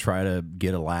just try to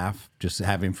get a laugh, just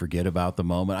have him forget about the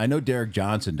moment? I know Derek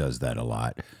Johnson does that a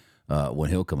lot. When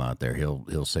he'll come out there,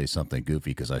 he'll say something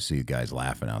goofy because I see guys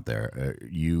laughing out there.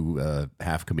 You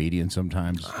half comedian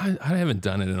sometimes? I haven't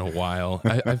done it in a while.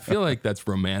 I feel like that's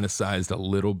romanticized a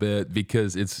little bit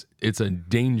because it's a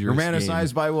dangerous romanticized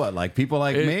game. By what? Like people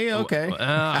like me? Okay.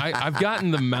 I've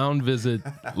gotten the mound visit,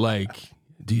 like,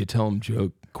 do you tell him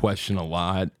joke question a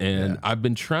lot, and I've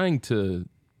been trying to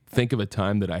think of a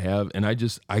time that I have, and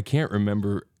I can't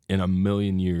remember in a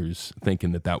million years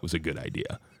thinking that was a good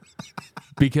idea.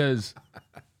 Because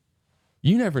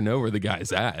you never know where the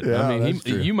guy's at. Yeah, I mean,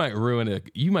 you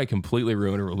might completely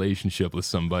ruin a relationship with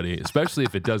somebody, especially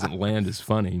if it doesn't land as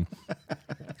funny.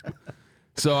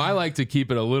 So I like to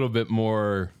keep it a little bit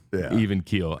more even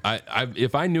keel.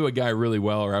 If I knew a guy really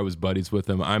well or I was buddies with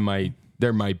him,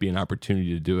 there might be an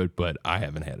opportunity to do it, but I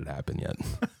haven't had it happen yet.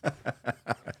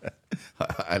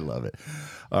 I love it.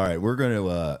 All right, we're going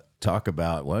to talk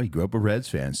about, well, he grew up a Reds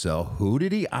fan, so who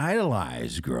did he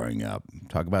idolize growing up?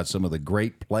 Talk about some of the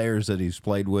great players that he's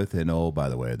played with, and oh, by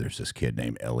the way, there's this kid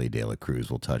named Ellie De La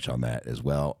Cruz. We'll touch on that as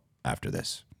well after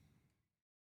this.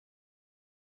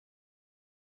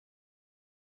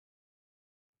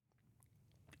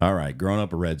 All right, growing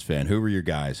up a Reds fan, who were your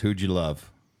guys? Who'd you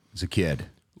love as a kid?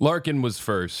 Larkin was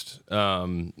first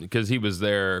because he was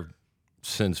there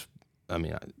since,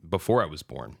 before I was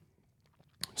born.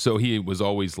 So he was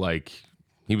always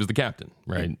he was the captain,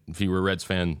 right? If you were a Reds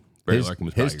fan, Barry Larkin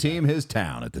was his team, his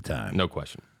town at the time. No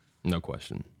question.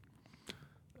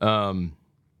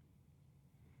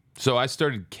 So I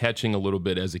started catching a little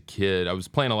bit as a kid. I was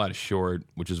playing a lot of short,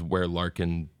 which is where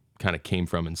Larkin kind of came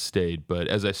from and stayed. But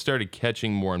as I started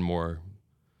catching more and more,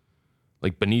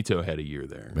 like Benito had a year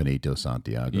there. Benito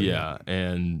Santiago. Yeah.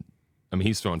 And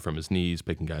he's throwing from his knees,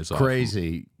 picking guys off.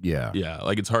 Crazy. Yeah. Yeah.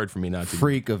 Like it's hard for me not to.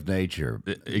 Freak of nature.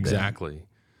 Exactly. Then.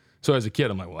 So as a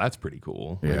kid, I'm like, well, that's pretty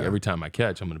cool. Yeah. Like every time I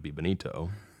catch, I'm going to be Benito.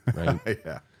 Right.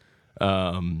 Yeah.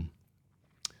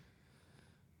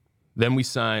 Then we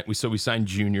signed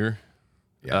Junior.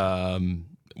 Yeah.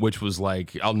 Which was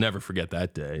like, I'll never forget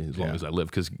that day as long as I live,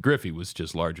 because Griffey was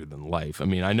just larger than life.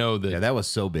 I know that. Yeah, that was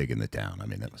so big in the town.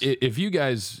 That was. If you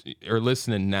guys are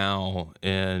listening now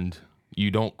and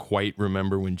you don't quite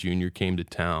remember when Junior came to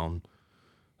town,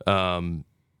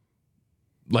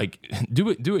 like do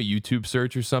a YouTube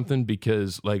search or something,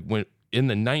 because like when in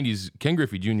the 90s, Ken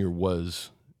Griffey Jr.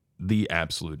 was the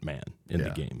absolute man in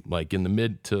the game. Like in the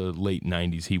mid to late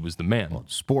 90s, he was the man. Well,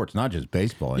 sports, not just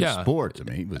baseball. In sports, I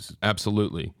mean, he was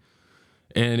absolutely.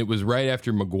 And it was right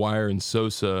after McGuire and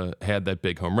Sosa had that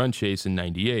big home run chase in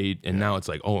 98. And now it's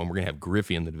like, oh, and we're going to have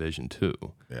Griffey in the division too.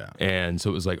 Yeah. And so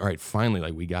it was like, all right, finally,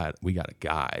 like we got a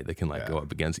guy that can like go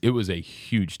up against. It was a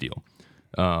huge deal.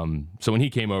 So when he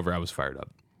came over, I was fired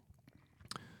up.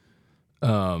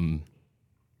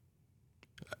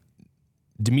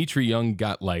 Dimitri Young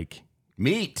got like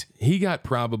meat. He got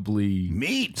probably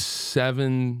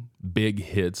 7 big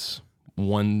hits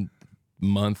one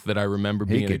month that I remember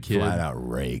being a kid. Flat out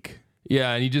rake.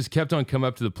 Yeah, and he just kept on coming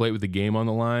up to the plate with the game on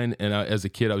the line. And as a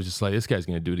kid, I was just like, this guy's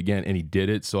going to do it again. And he did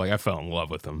it. So like, I fell in love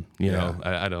with him. You know,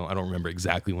 I don't remember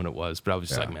exactly when it was, but I was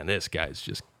just like, man, this guy's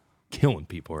just killing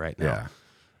people right now.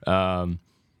 Yeah.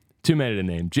 Too many to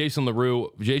name. Jason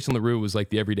LaRue. Jason LaRue was like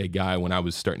the everyday guy when I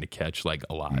was starting to catch like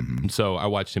a lot. And so I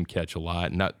watched him catch a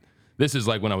lot. And this is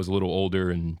like when I was a little older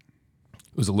and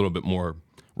it was a little bit more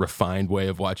refined way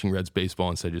of watching Reds baseball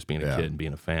instead of just being a kid and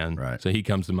being a fan. Right. So he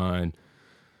comes to mind.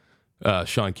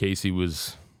 Sean Casey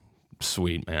was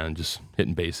sweet, man. Just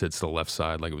hitting base hits to the left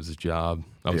side like it was his job.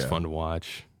 That was fun to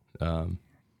watch.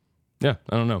 Yeah,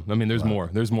 I don't know. I mean, there's more.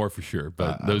 There's more for sure,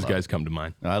 but those guys come to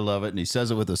mind. I love it, and he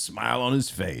says it with a smile on his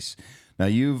face. Now,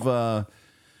 you've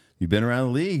been around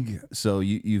the league, so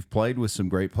you've played with some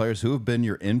great players. Who have been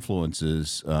your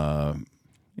influences,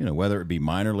 whether it be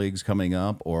minor leagues coming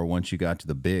up or once you got to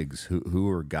the bigs? Who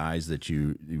are guys that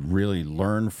you really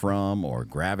learned from or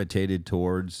gravitated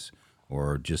towards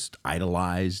or just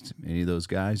idolized? Any of those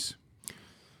guys?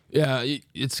 Yeah,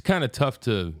 it's kind of tough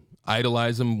to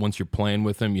idolize them once you're playing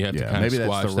with them. You have to kind of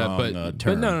squash that.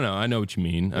 But no, I know what you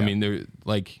mean. Yeah. I mean,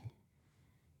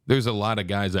 there's a lot of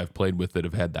guys I've played with that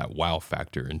have had that wow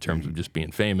factor in terms of just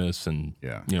being famous and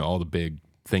all the big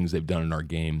things they've done in our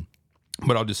game.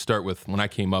 But I'll just start with when I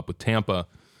came up with Tampa.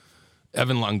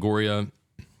 Evan Longoria,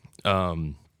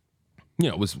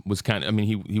 was kind of. I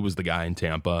mean, he was the guy in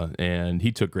Tampa, and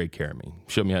he took great care of me.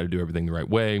 Showed me how to do everything the right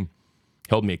way.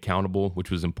 Held me accountable,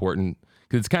 which was important.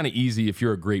 Because it's kind of easy if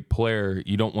you're a great player,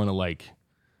 you don't want to like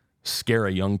scare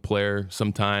a young player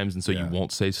sometimes, and so you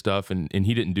won't say stuff. And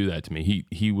he didn't do that to me.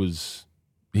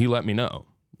 He let me know,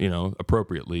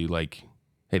 appropriately, like,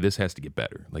 hey, this has to get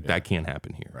better. Like that can't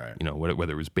happen here. Right.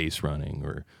 Whether it was base running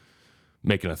or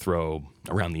making a throw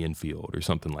around the infield or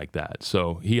something like that.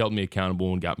 So he held me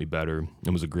accountable and got me better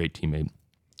and was a great teammate.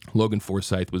 Logan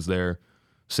Forsythe was there.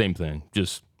 Same thing.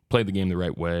 Just played the game the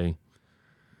right way.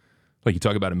 Like you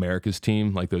talk about America's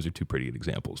team, like those are two pretty good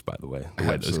examples, by the way.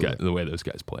 The way those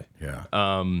guys play. Yeah.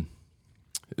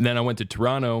 Then I went to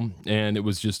Toronto, and it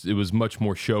was much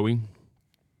more showy,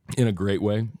 in a great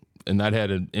way, and that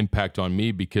had an impact on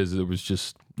me because there was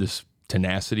just this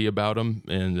tenacity about him,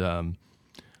 and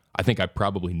I think I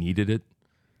probably needed it.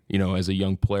 As a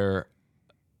young player,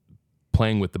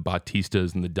 playing with the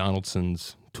Bautistas and the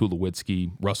Donaldsons,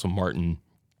 Tulowitzki, Russell Martin.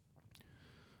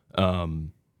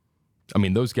 I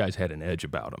mean, those guys had an edge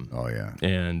about them. Oh yeah.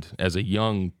 And as a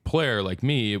young player like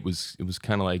me, it was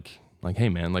kind of like, hey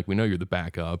man, like we know you're the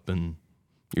backup and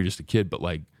you're just a kid, but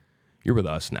like you're with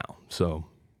us now, so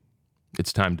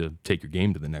it's time to take your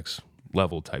game to the next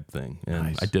level type thing. And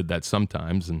nice. I did that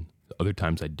sometimes, and other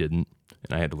times I didn't,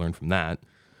 and I had to learn from that.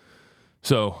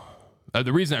 So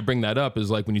the reason I bring that up is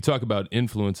like when you talk about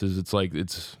influences, it's like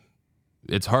it's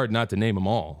hard not to name them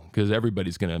all because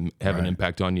everybody's going to have an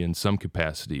impact on you in some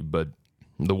capacity, but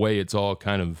the way it's all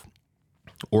kind of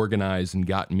organized and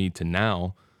gotten me to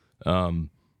now,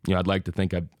 I'd like to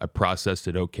think I processed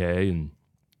it okay, and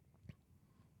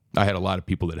I had a lot of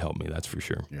people that helped me, that's for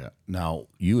sure. Yeah. Now,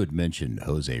 you had mentioned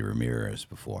Jose Ramirez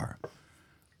before.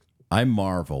 I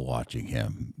marvel watching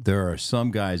him. There are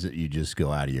some guys that you just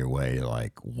go out of your way to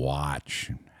like watch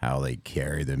how they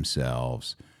carry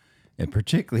themselves. And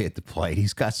particularly at the plate,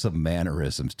 he's got some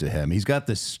mannerisms to him. He's got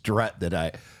this strut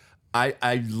that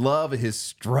I love his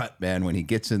strut, man, when he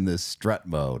gets in this strut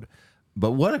mode.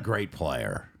 But what a great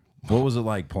player. What was it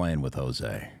like playing with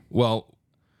Jose? Well,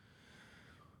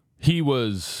 he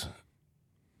was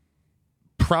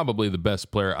probably the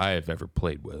best player I have ever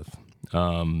played with.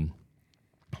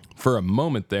 For a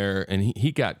moment there, and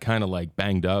he got kind of like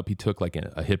banged up. He took like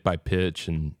a hit by pitch,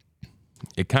 and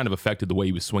it kind of affected the way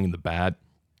he was swinging the bat.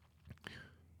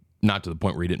 Not to the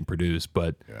point where he didn't produce,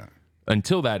 but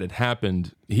until that had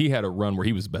happened, he had a run where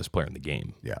he was the best player in the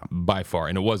game, by far.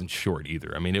 And it wasn't short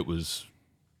either. I mean, it was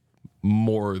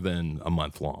more than a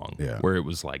month long, where it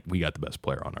was like, we got the best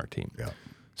player on our team. Yeah.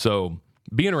 So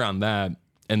being around that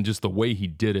and just the way he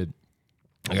did it,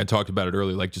 like I talked about it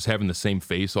earlier, like just having the same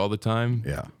face all the time.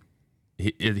 Yeah.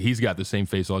 he's got the same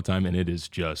face all the time, and it is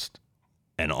just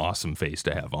an awesome face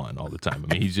to have on all the time.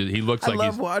 I mean, he looks like I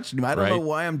love watching him. I don't know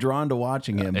why I'm drawn to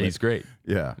watching him. He's great.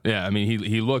 Yeah. Yeah, I mean,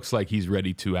 he looks like he's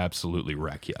ready to absolutely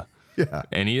wreck you. Yeah.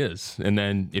 And he is. And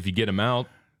then if you get him out,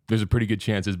 there's a pretty good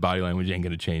chance his body language ain't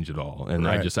going to change at all. And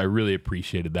Right. I really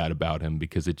appreciated that about him,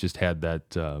 because it just had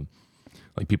that,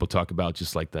 like people talk about,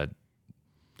 just like that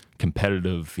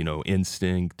competitive,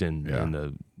 instinct and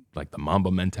the Mamba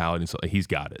mentality. And so he's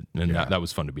got it. And that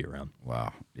was fun to be around.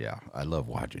 Wow. Yeah. I love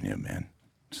watching him, man.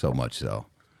 So much so.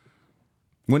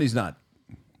 When he's not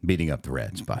beating up the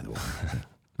Reds, by the way.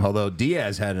 Although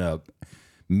Diaz had a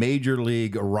major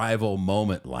league arrival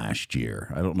moment last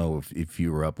year. I don't know if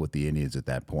you were up with the Indians at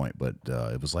that point, but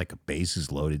it was like a bases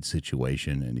loaded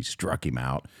situation, and he struck him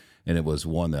out. And it was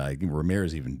one that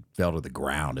Ramirez even fell to the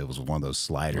ground. It was one of those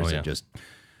sliders that just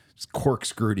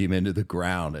corkscrewed him into the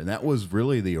ground. And that was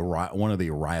really one of the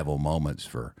arrival moments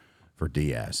for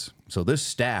Diaz. So this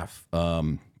staff,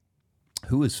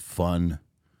 who is fun?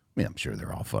 I mean, I'm sure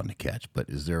they're all fun to catch, but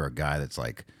is there a guy that's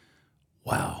like,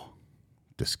 wow,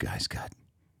 this guy's got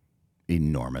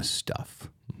enormous stuff?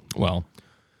 Well,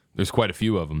 there's quite a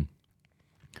few of them.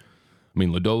 I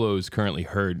mean, Lodolo is currently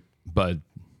hurt, but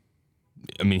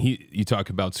I mean, you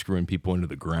talk about screwing people into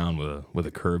the ground with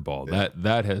a curveball. Yeah.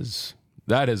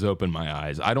 That has opened my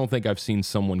eyes. I don't think I've seen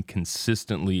someone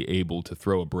consistently able to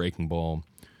throw a breaking ball,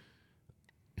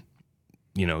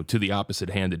 to the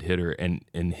opposite-handed hitter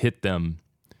and hit them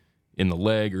in the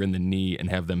leg or in the knee and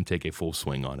have them take a full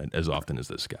swing on it as often as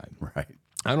this guy. Right.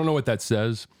 I don't know what that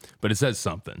says, but it says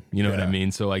something. You know what I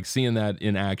mean? So, like, seeing that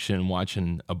in action,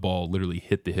 watching a ball literally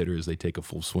hit the hitter as they take a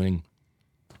full swing,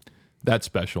 that's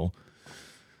special.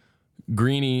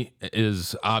 Greeny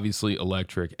is obviously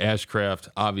electric. Ashcraft,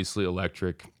 obviously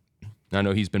electric. I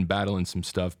know he's been battling some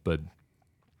stuff, but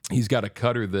he's got a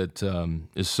cutter that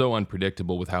is so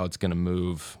unpredictable with how it's going to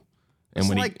move. And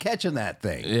it's like catching that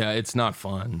thing. Yeah, it's not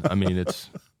fun. I mean,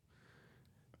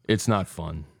 it's not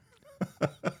fun.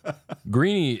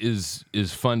 Greeny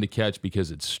is fun to catch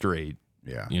because it's straight.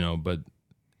 Yeah. But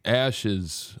Ash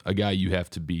is a guy you have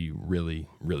to be really,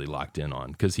 really locked in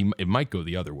on, because it might go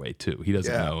the other way too. He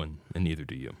doesn't know, and neither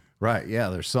do you. Right. Yeah.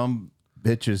 There's some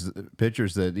pitchers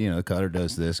that, cutter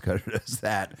does this, cutter does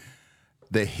that.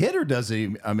 The hitter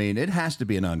doesn't. I mean, it has to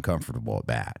be an uncomfortable at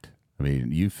bat. I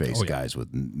mean, you face guys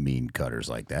with mean cutters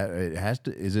like that. It has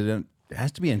to. It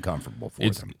has to be uncomfortable for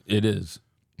them. It is.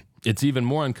 It's even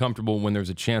more uncomfortable when there's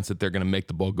a chance that they're going to make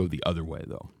the ball go the other way,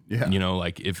 though. Yeah.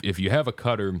 Like if you have a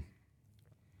cutter,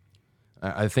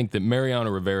 I think that Mariano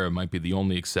Rivera might be the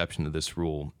only exception to this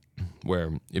rule,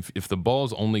 where if the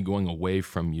ball's only going away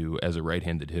from you as a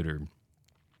right-handed hitter,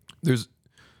 there's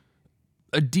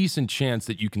a decent chance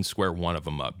that you can square one of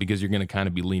them up because you're going to kind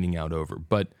of be leaning out over.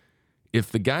 But if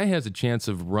the guy has a chance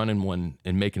of running one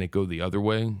and making it go the other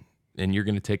way, and you're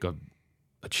going to take a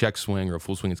check swing or a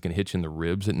full swing that's going to hit you in the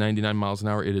ribs at 99 miles an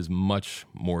hour, it is much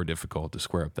more difficult to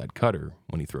square up that cutter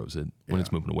when he throws it, when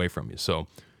it's moving away from you. So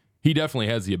he definitely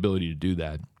has the ability to do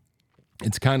that.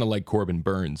 It's kind of like Corbin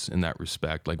Burns in that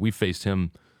respect. Like, we faced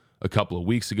him a couple of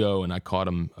weeks ago, and I caught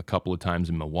him a couple of times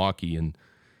in Milwaukee, and,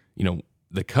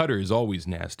 the cutter is always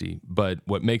nasty, but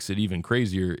what makes it even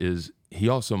crazier is he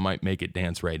also might make it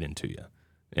dance right into you.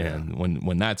 And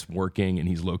when that's working and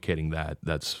he's locating that,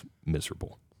 that's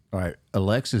miserable. All right,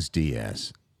 Alexis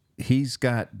Diaz, he's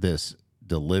got this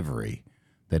delivery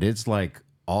that it's like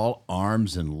all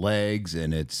arms and legs,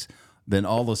 and then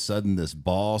all of a sudden this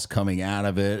ball's coming out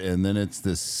of it, and then it's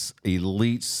this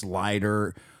elite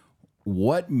slider.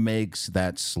 What makes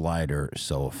that slider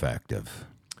so effective?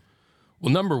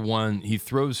 Well, number one, he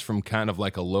throws from kind of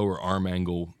like a lower arm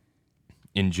angle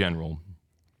in general.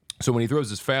 So when he throws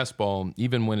his fastball,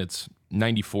 even when it's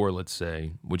 94, let's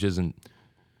say, which isn't,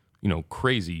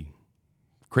 crazy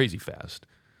fast,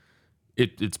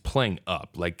 it's playing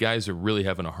up. Like, guys are really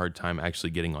having a hard time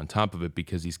actually getting on top of it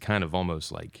because he's kind of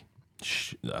almost like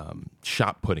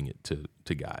shot putting it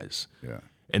to guys. Yeah.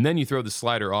 And then you throw the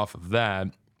slider off of that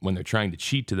when they're trying to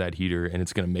cheat to that heater, and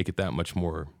it's going to make it that much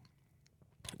more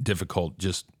difficult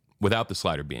just without the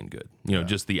slider being good.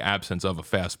 Just the absence of a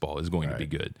fastball is going to be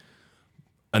good.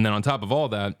 And then on top of all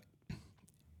that,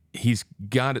 he's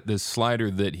got this slider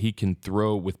that he can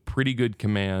throw with pretty good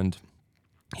command.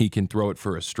 He can throw it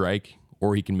for a strike,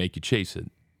 or he can make you chase it.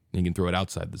 He can throw it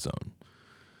outside the zone.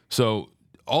 So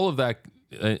all of that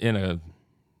in a,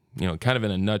 kind of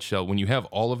in a nutshell, when you have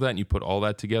all of that and you put all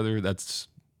that together, that's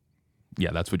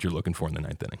what you're looking for in the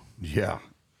ninth inning. Yeah.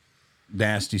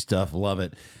 Nasty stuff. Love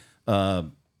it.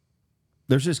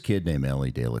 There's this kid named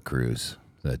Ellie De La Cruz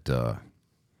that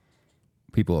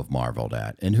people have marveled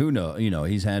at. And who knows,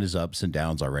 he's had his ups and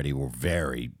downs already. We're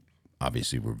very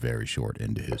short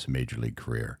into his major league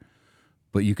career.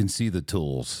 But you can see the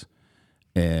tools,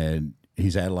 and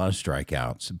he's had a lot of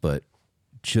strikeouts, but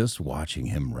just watching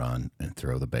him run and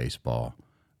throw the baseball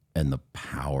and the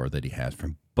power that he has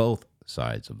from both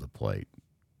sides of the plate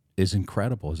is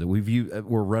incredible.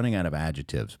 We're running out of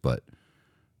adjectives, but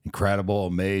incredible,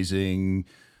 amazing,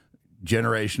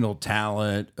 generational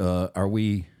talent. Are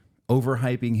we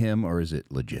overhyping him, or is it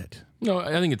legit? No,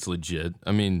 I think it's legit.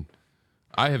 I mean,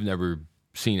 I have never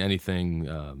seen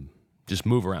anything just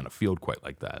move around a field quite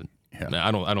like that. Yeah.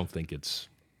 I don't think it's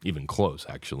even close,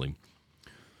 actually.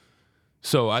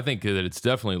 So I think that it's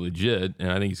definitely legit,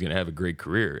 and I think he's going to have a great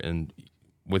career. And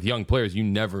with young players, you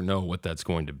never know what that's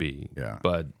going to be. Yeah.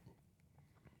 But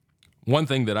one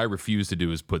thing that I refuse to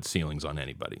do is put ceilings on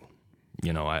anybody.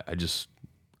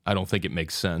 I don't think it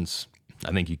makes sense.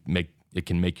 I think it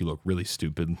can make you look really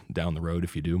stupid down the road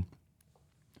if you do.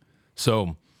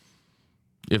 So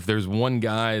if there's one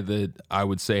guy that I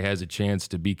would say has a chance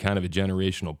to be kind of a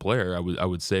generational player, I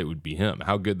would say it would be him.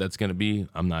 How good that's going to be,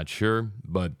 I'm not sure.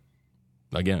 But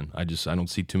again, I don't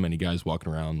see too many guys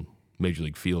walking around major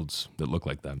league fields that look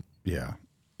like that. Yeah.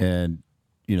 And,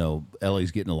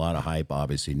 Ellie's getting a lot of hype,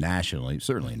 obviously, nationally,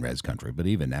 certainly in Reds country, but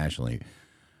even nationally.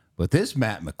 But this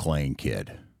Matt McClain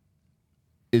kid,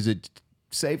 is it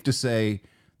safe to say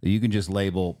that you can just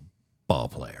label ball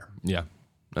player? Yeah,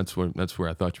 that's where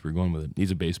I thought you were going with it.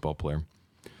 He's a baseball player.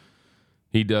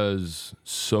 He does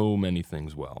so many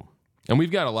things well. And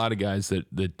we've got a lot of guys that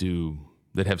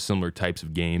have similar types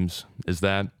of games as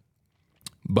that.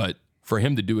 But for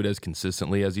him to do it as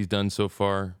consistently as he's done so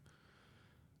far,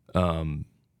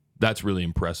 that's really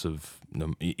impressive.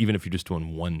 Even if you're just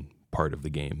doing one part of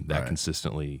the game that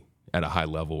consistently at a high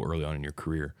level early on in your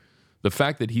career. The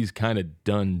fact that he's kind of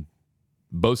done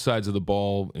both sides of the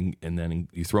ball, and then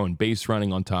you throw in base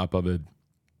running on top of it,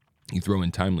 you throw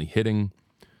in timely hitting,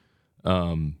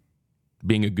 being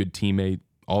a good teammate,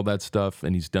 all that stuff,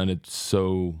 and he's done it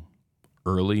so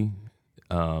early.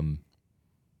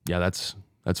 That's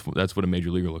what a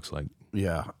major leaguer looks like.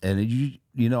 Yeah, and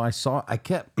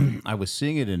I was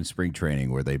seeing it in spring training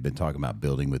where they've been talking about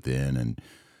building within,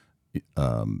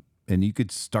 and you could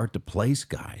start to place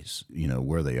guys,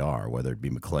 where they are, whether it be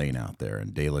McClain out there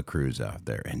and De La Cruz out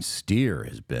there, and Steer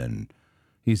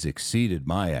he's exceeded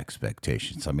my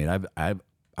expectations. I mean,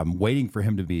 I'm waiting for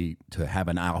him to have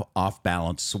an off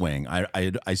balance swing.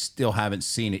 I still haven't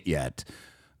seen it yet.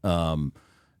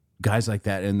 Guys like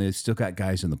that, and they've still got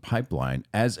guys in the pipeline.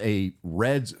 As a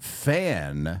Reds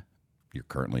fan, you're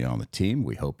currently on the team.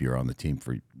 We hope you're on the team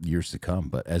for years to come.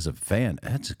 But as a fan,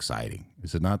 that's exciting.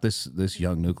 Is it not, this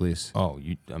young nucleus? Oh,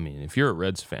 if you're a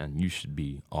Reds fan, you should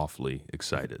be awfully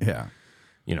excited. Yeah.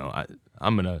 I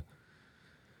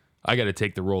got to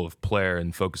take the role of player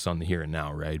and focus on the here and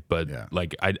now, right? But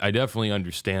I definitely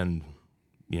understand,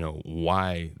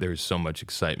 why there's so much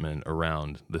excitement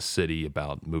around the city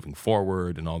about moving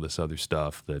forward and all this other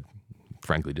stuff that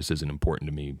frankly just isn't important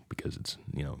to me because it's,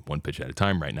 one pitch at a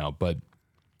time right now. But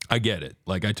I get it.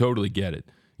 I totally get it.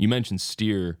 You mentioned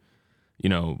Steer,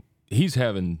 he's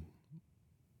having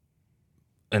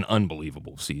an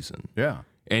unbelievable season. Yeah.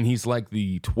 And he's like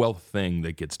the 12th thing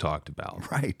that gets talked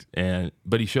about. Right.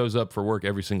 But he shows up for work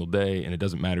every single day, and it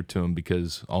doesn't matter to him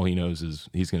because all he knows is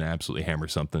he's going to absolutely hammer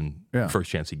something first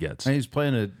chance he gets. And he's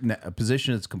playing a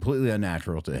position that's completely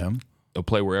unnatural to him. He'll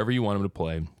play wherever you want him to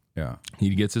play. Yeah.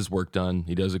 He gets his work done.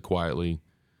 He does it quietly.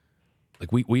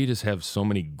 We just have so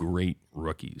many great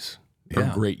rookies or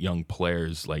great young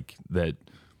players that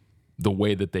the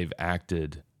way that they've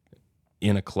acted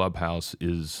in a clubhouse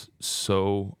is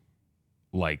so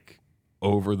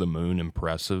over the moon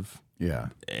impressive. Yeah.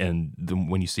 And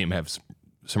when you see him have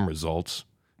some results,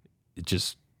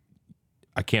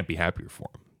 I can't be happier for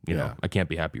him. I can't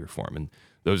be happier for him. And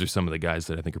those are some of the guys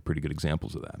that I think are pretty good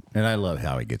examples of that. And I love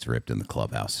how he gets ripped in the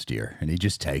clubhouse, Steer, and he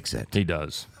just takes it. He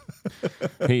does.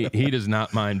 he does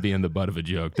not mind being the butt of a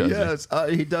joke, does he? Yes,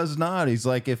 he does not. He's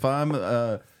like, if I'm,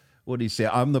 what did he say?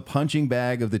 I'm the punching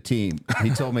bag of the team. He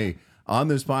told me on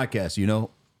this podcast,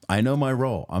 I know my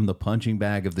role. I'm the punching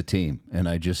bag of the team, and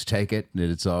I just take it, and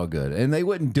it's all good. And they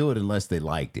wouldn't do it unless they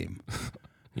liked him.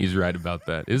 He's right about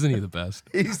that. Isn't he the best?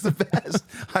 He's the best.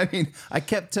 I mean, I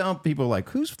kept telling people,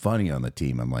 who's funny on the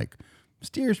team? I'm like,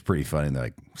 Steer's pretty funny. And they're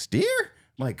like, Steer?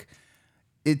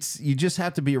 You just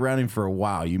have to be around him for a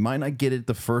while. You might not get it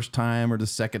the first time or the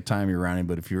second time you're around him,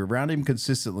 but if you're around him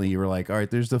consistently, you're like, all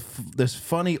right, there's this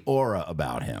funny aura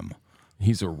about him.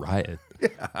 He's a riot.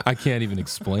 Yeah. I can't even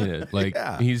explain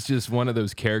it. He's just one of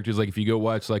those characters. If you go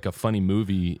watch a funny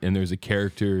movie and there's a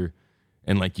character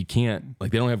And like you can't,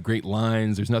 like they don't have great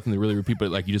lines. There's nothing to really repeat,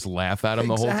 but like you just laugh at him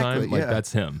the whole time. Like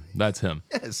that's him. That's him.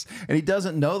 Yes, and he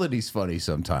doesn't know that he's funny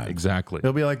sometimes. Exactly.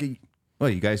 He'll be like, "Well,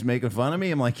 you guys making fun of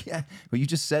me?" I'm like, "Yeah, well, you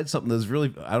just said something that's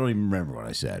really I don't even remember what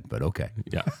I said, but okay."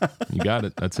 Yeah, you got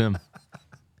it. That's him.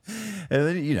 And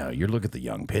then you look at the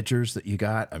young pitchers that you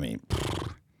got. I mean,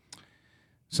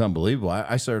 it's unbelievable.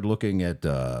 I started looking at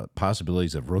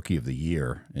possibilities of Rookie of the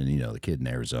Year, and the kid in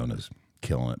Arizona's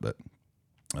killing it, but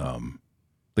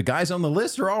the guys on the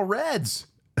list are all Reds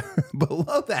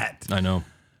below that. I know.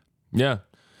 Yeah.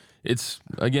 It's,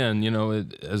 again,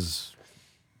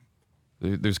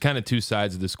 there's kind of two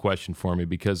sides of this question for me,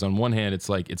 because on one hand, it's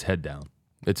like it's head down.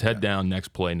 It's head down,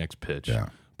 next play, next pitch. Yeah.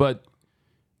 But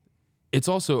it's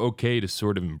also okay to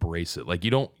sort of embrace it. Like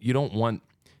you don't want,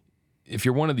 if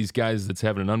you're one of these guys that's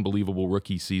having an unbelievable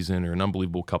rookie season or an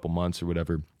unbelievable couple months or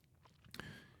whatever,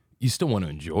 you still want to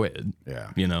enjoy it.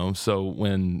 Yeah. So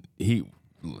when he,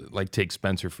 like, take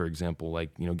Spencer, for example,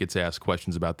 like, gets asked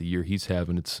questions about the year he's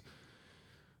having, it's,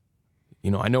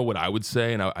 I know what I would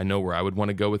say and I know where I would want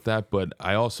to go with that, but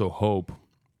I also hope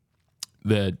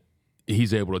that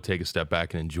he's able to take a step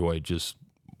back and enjoy just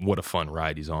what a fun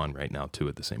ride he's on right now, too,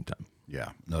 at the same time. Yeah,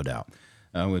 no doubt.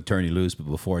 I'm going to turn you loose, but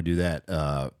before I do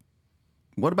that,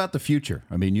 what about the future?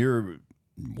 I mean, you're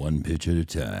one pitch at a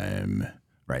time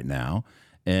right now,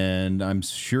 and I'm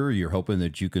sure you're hoping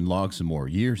that you can log some more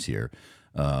years here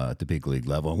at the big league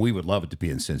level. And we would love it to be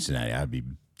in Cincinnati. I'd be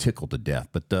tickled to death.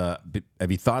 But have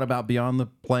you thought about beyond the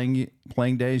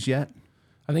playing days yet?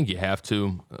 I think you have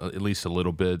to, at least a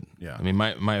little bit. Yeah. I mean,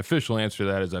 my official answer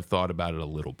to that is I've thought about it a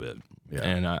little bit. Yeah.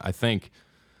 And I think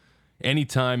any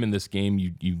time in this game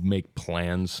you make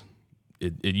plans,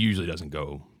 it usually doesn't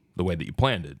go the way that you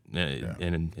planned it.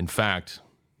 And in fact,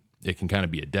 it can kind of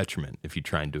be a detriment if you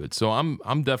try and do it. So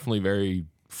I'm definitely very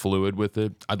fluid with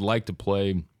it. I'd like to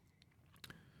play,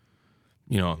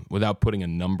 without putting a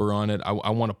number on it. I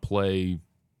want to play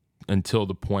until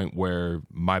the point where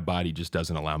my body just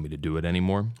doesn't allow me to do it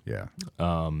anymore. Yeah.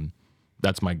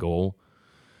 That's my goal.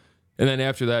 And then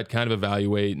after that, kind of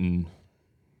evaluate and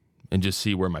just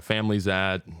see where my family's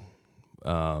at.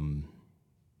 A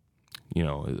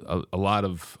lot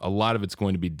of it's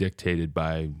going to be dictated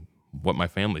by what my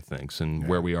family thinks and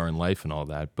where we are in life and all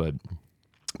that. But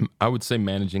I would say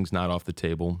managing's not off the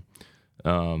table.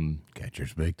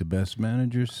 Catchers make the best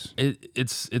managers.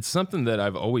 It's something that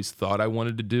I've always thought I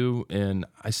wanted to do, and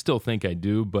I still think I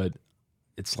do, but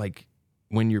it's like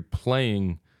when you're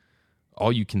playing,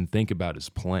 all you can think about is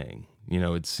playing.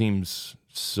 It seems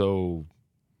so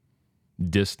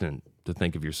distant to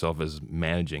think of yourself as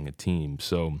managing a team.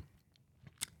 So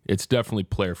it's definitely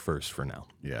player first for now.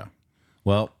 Yeah.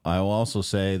 Well, I will also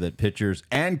say that pitchers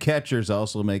and catchers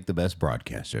also make the best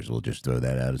broadcasters. We'll just throw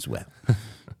that out as well.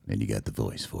 And you got the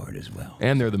voice for it as well.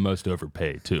 And they're the most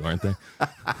overpaid, too, aren't they?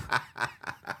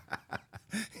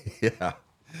 Yeah.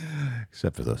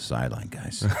 Except for those sideline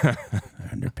guys. They're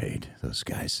underpaid, those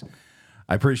guys.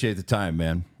 I appreciate the time,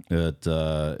 man.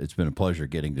 It's been a pleasure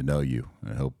getting to know you.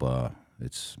 I hope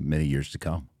it's many years to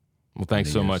come. Well,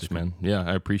 thanks so much, man. Yeah,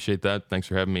 I appreciate that. Thanks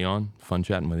for having me on. Fun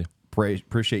chatting with you.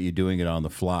 Appreciate you doing it on the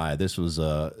fly. This was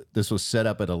set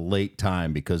up at a late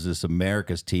time because this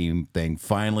America's Team thing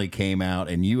finally came out,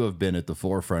 and you have been at the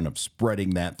forefront of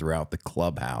spreading that throughout the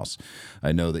clubhouse.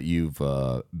 I know that you've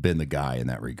been the guy in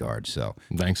that regard. So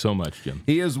thanks so much, Jim.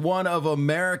 He is one of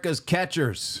America's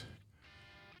catchers.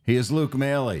 He is Luke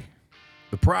Maile,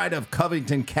 the pride of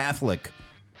Covington Catholic.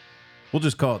 We'll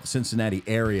just call it the Cincinnati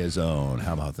area zone.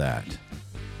 How about that?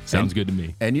 Sounds good to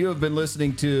me. And you have been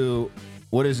listening to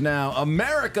what is now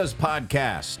America's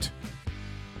podcast.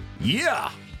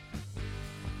 Yeah.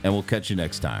 And we'll catch you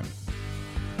next time.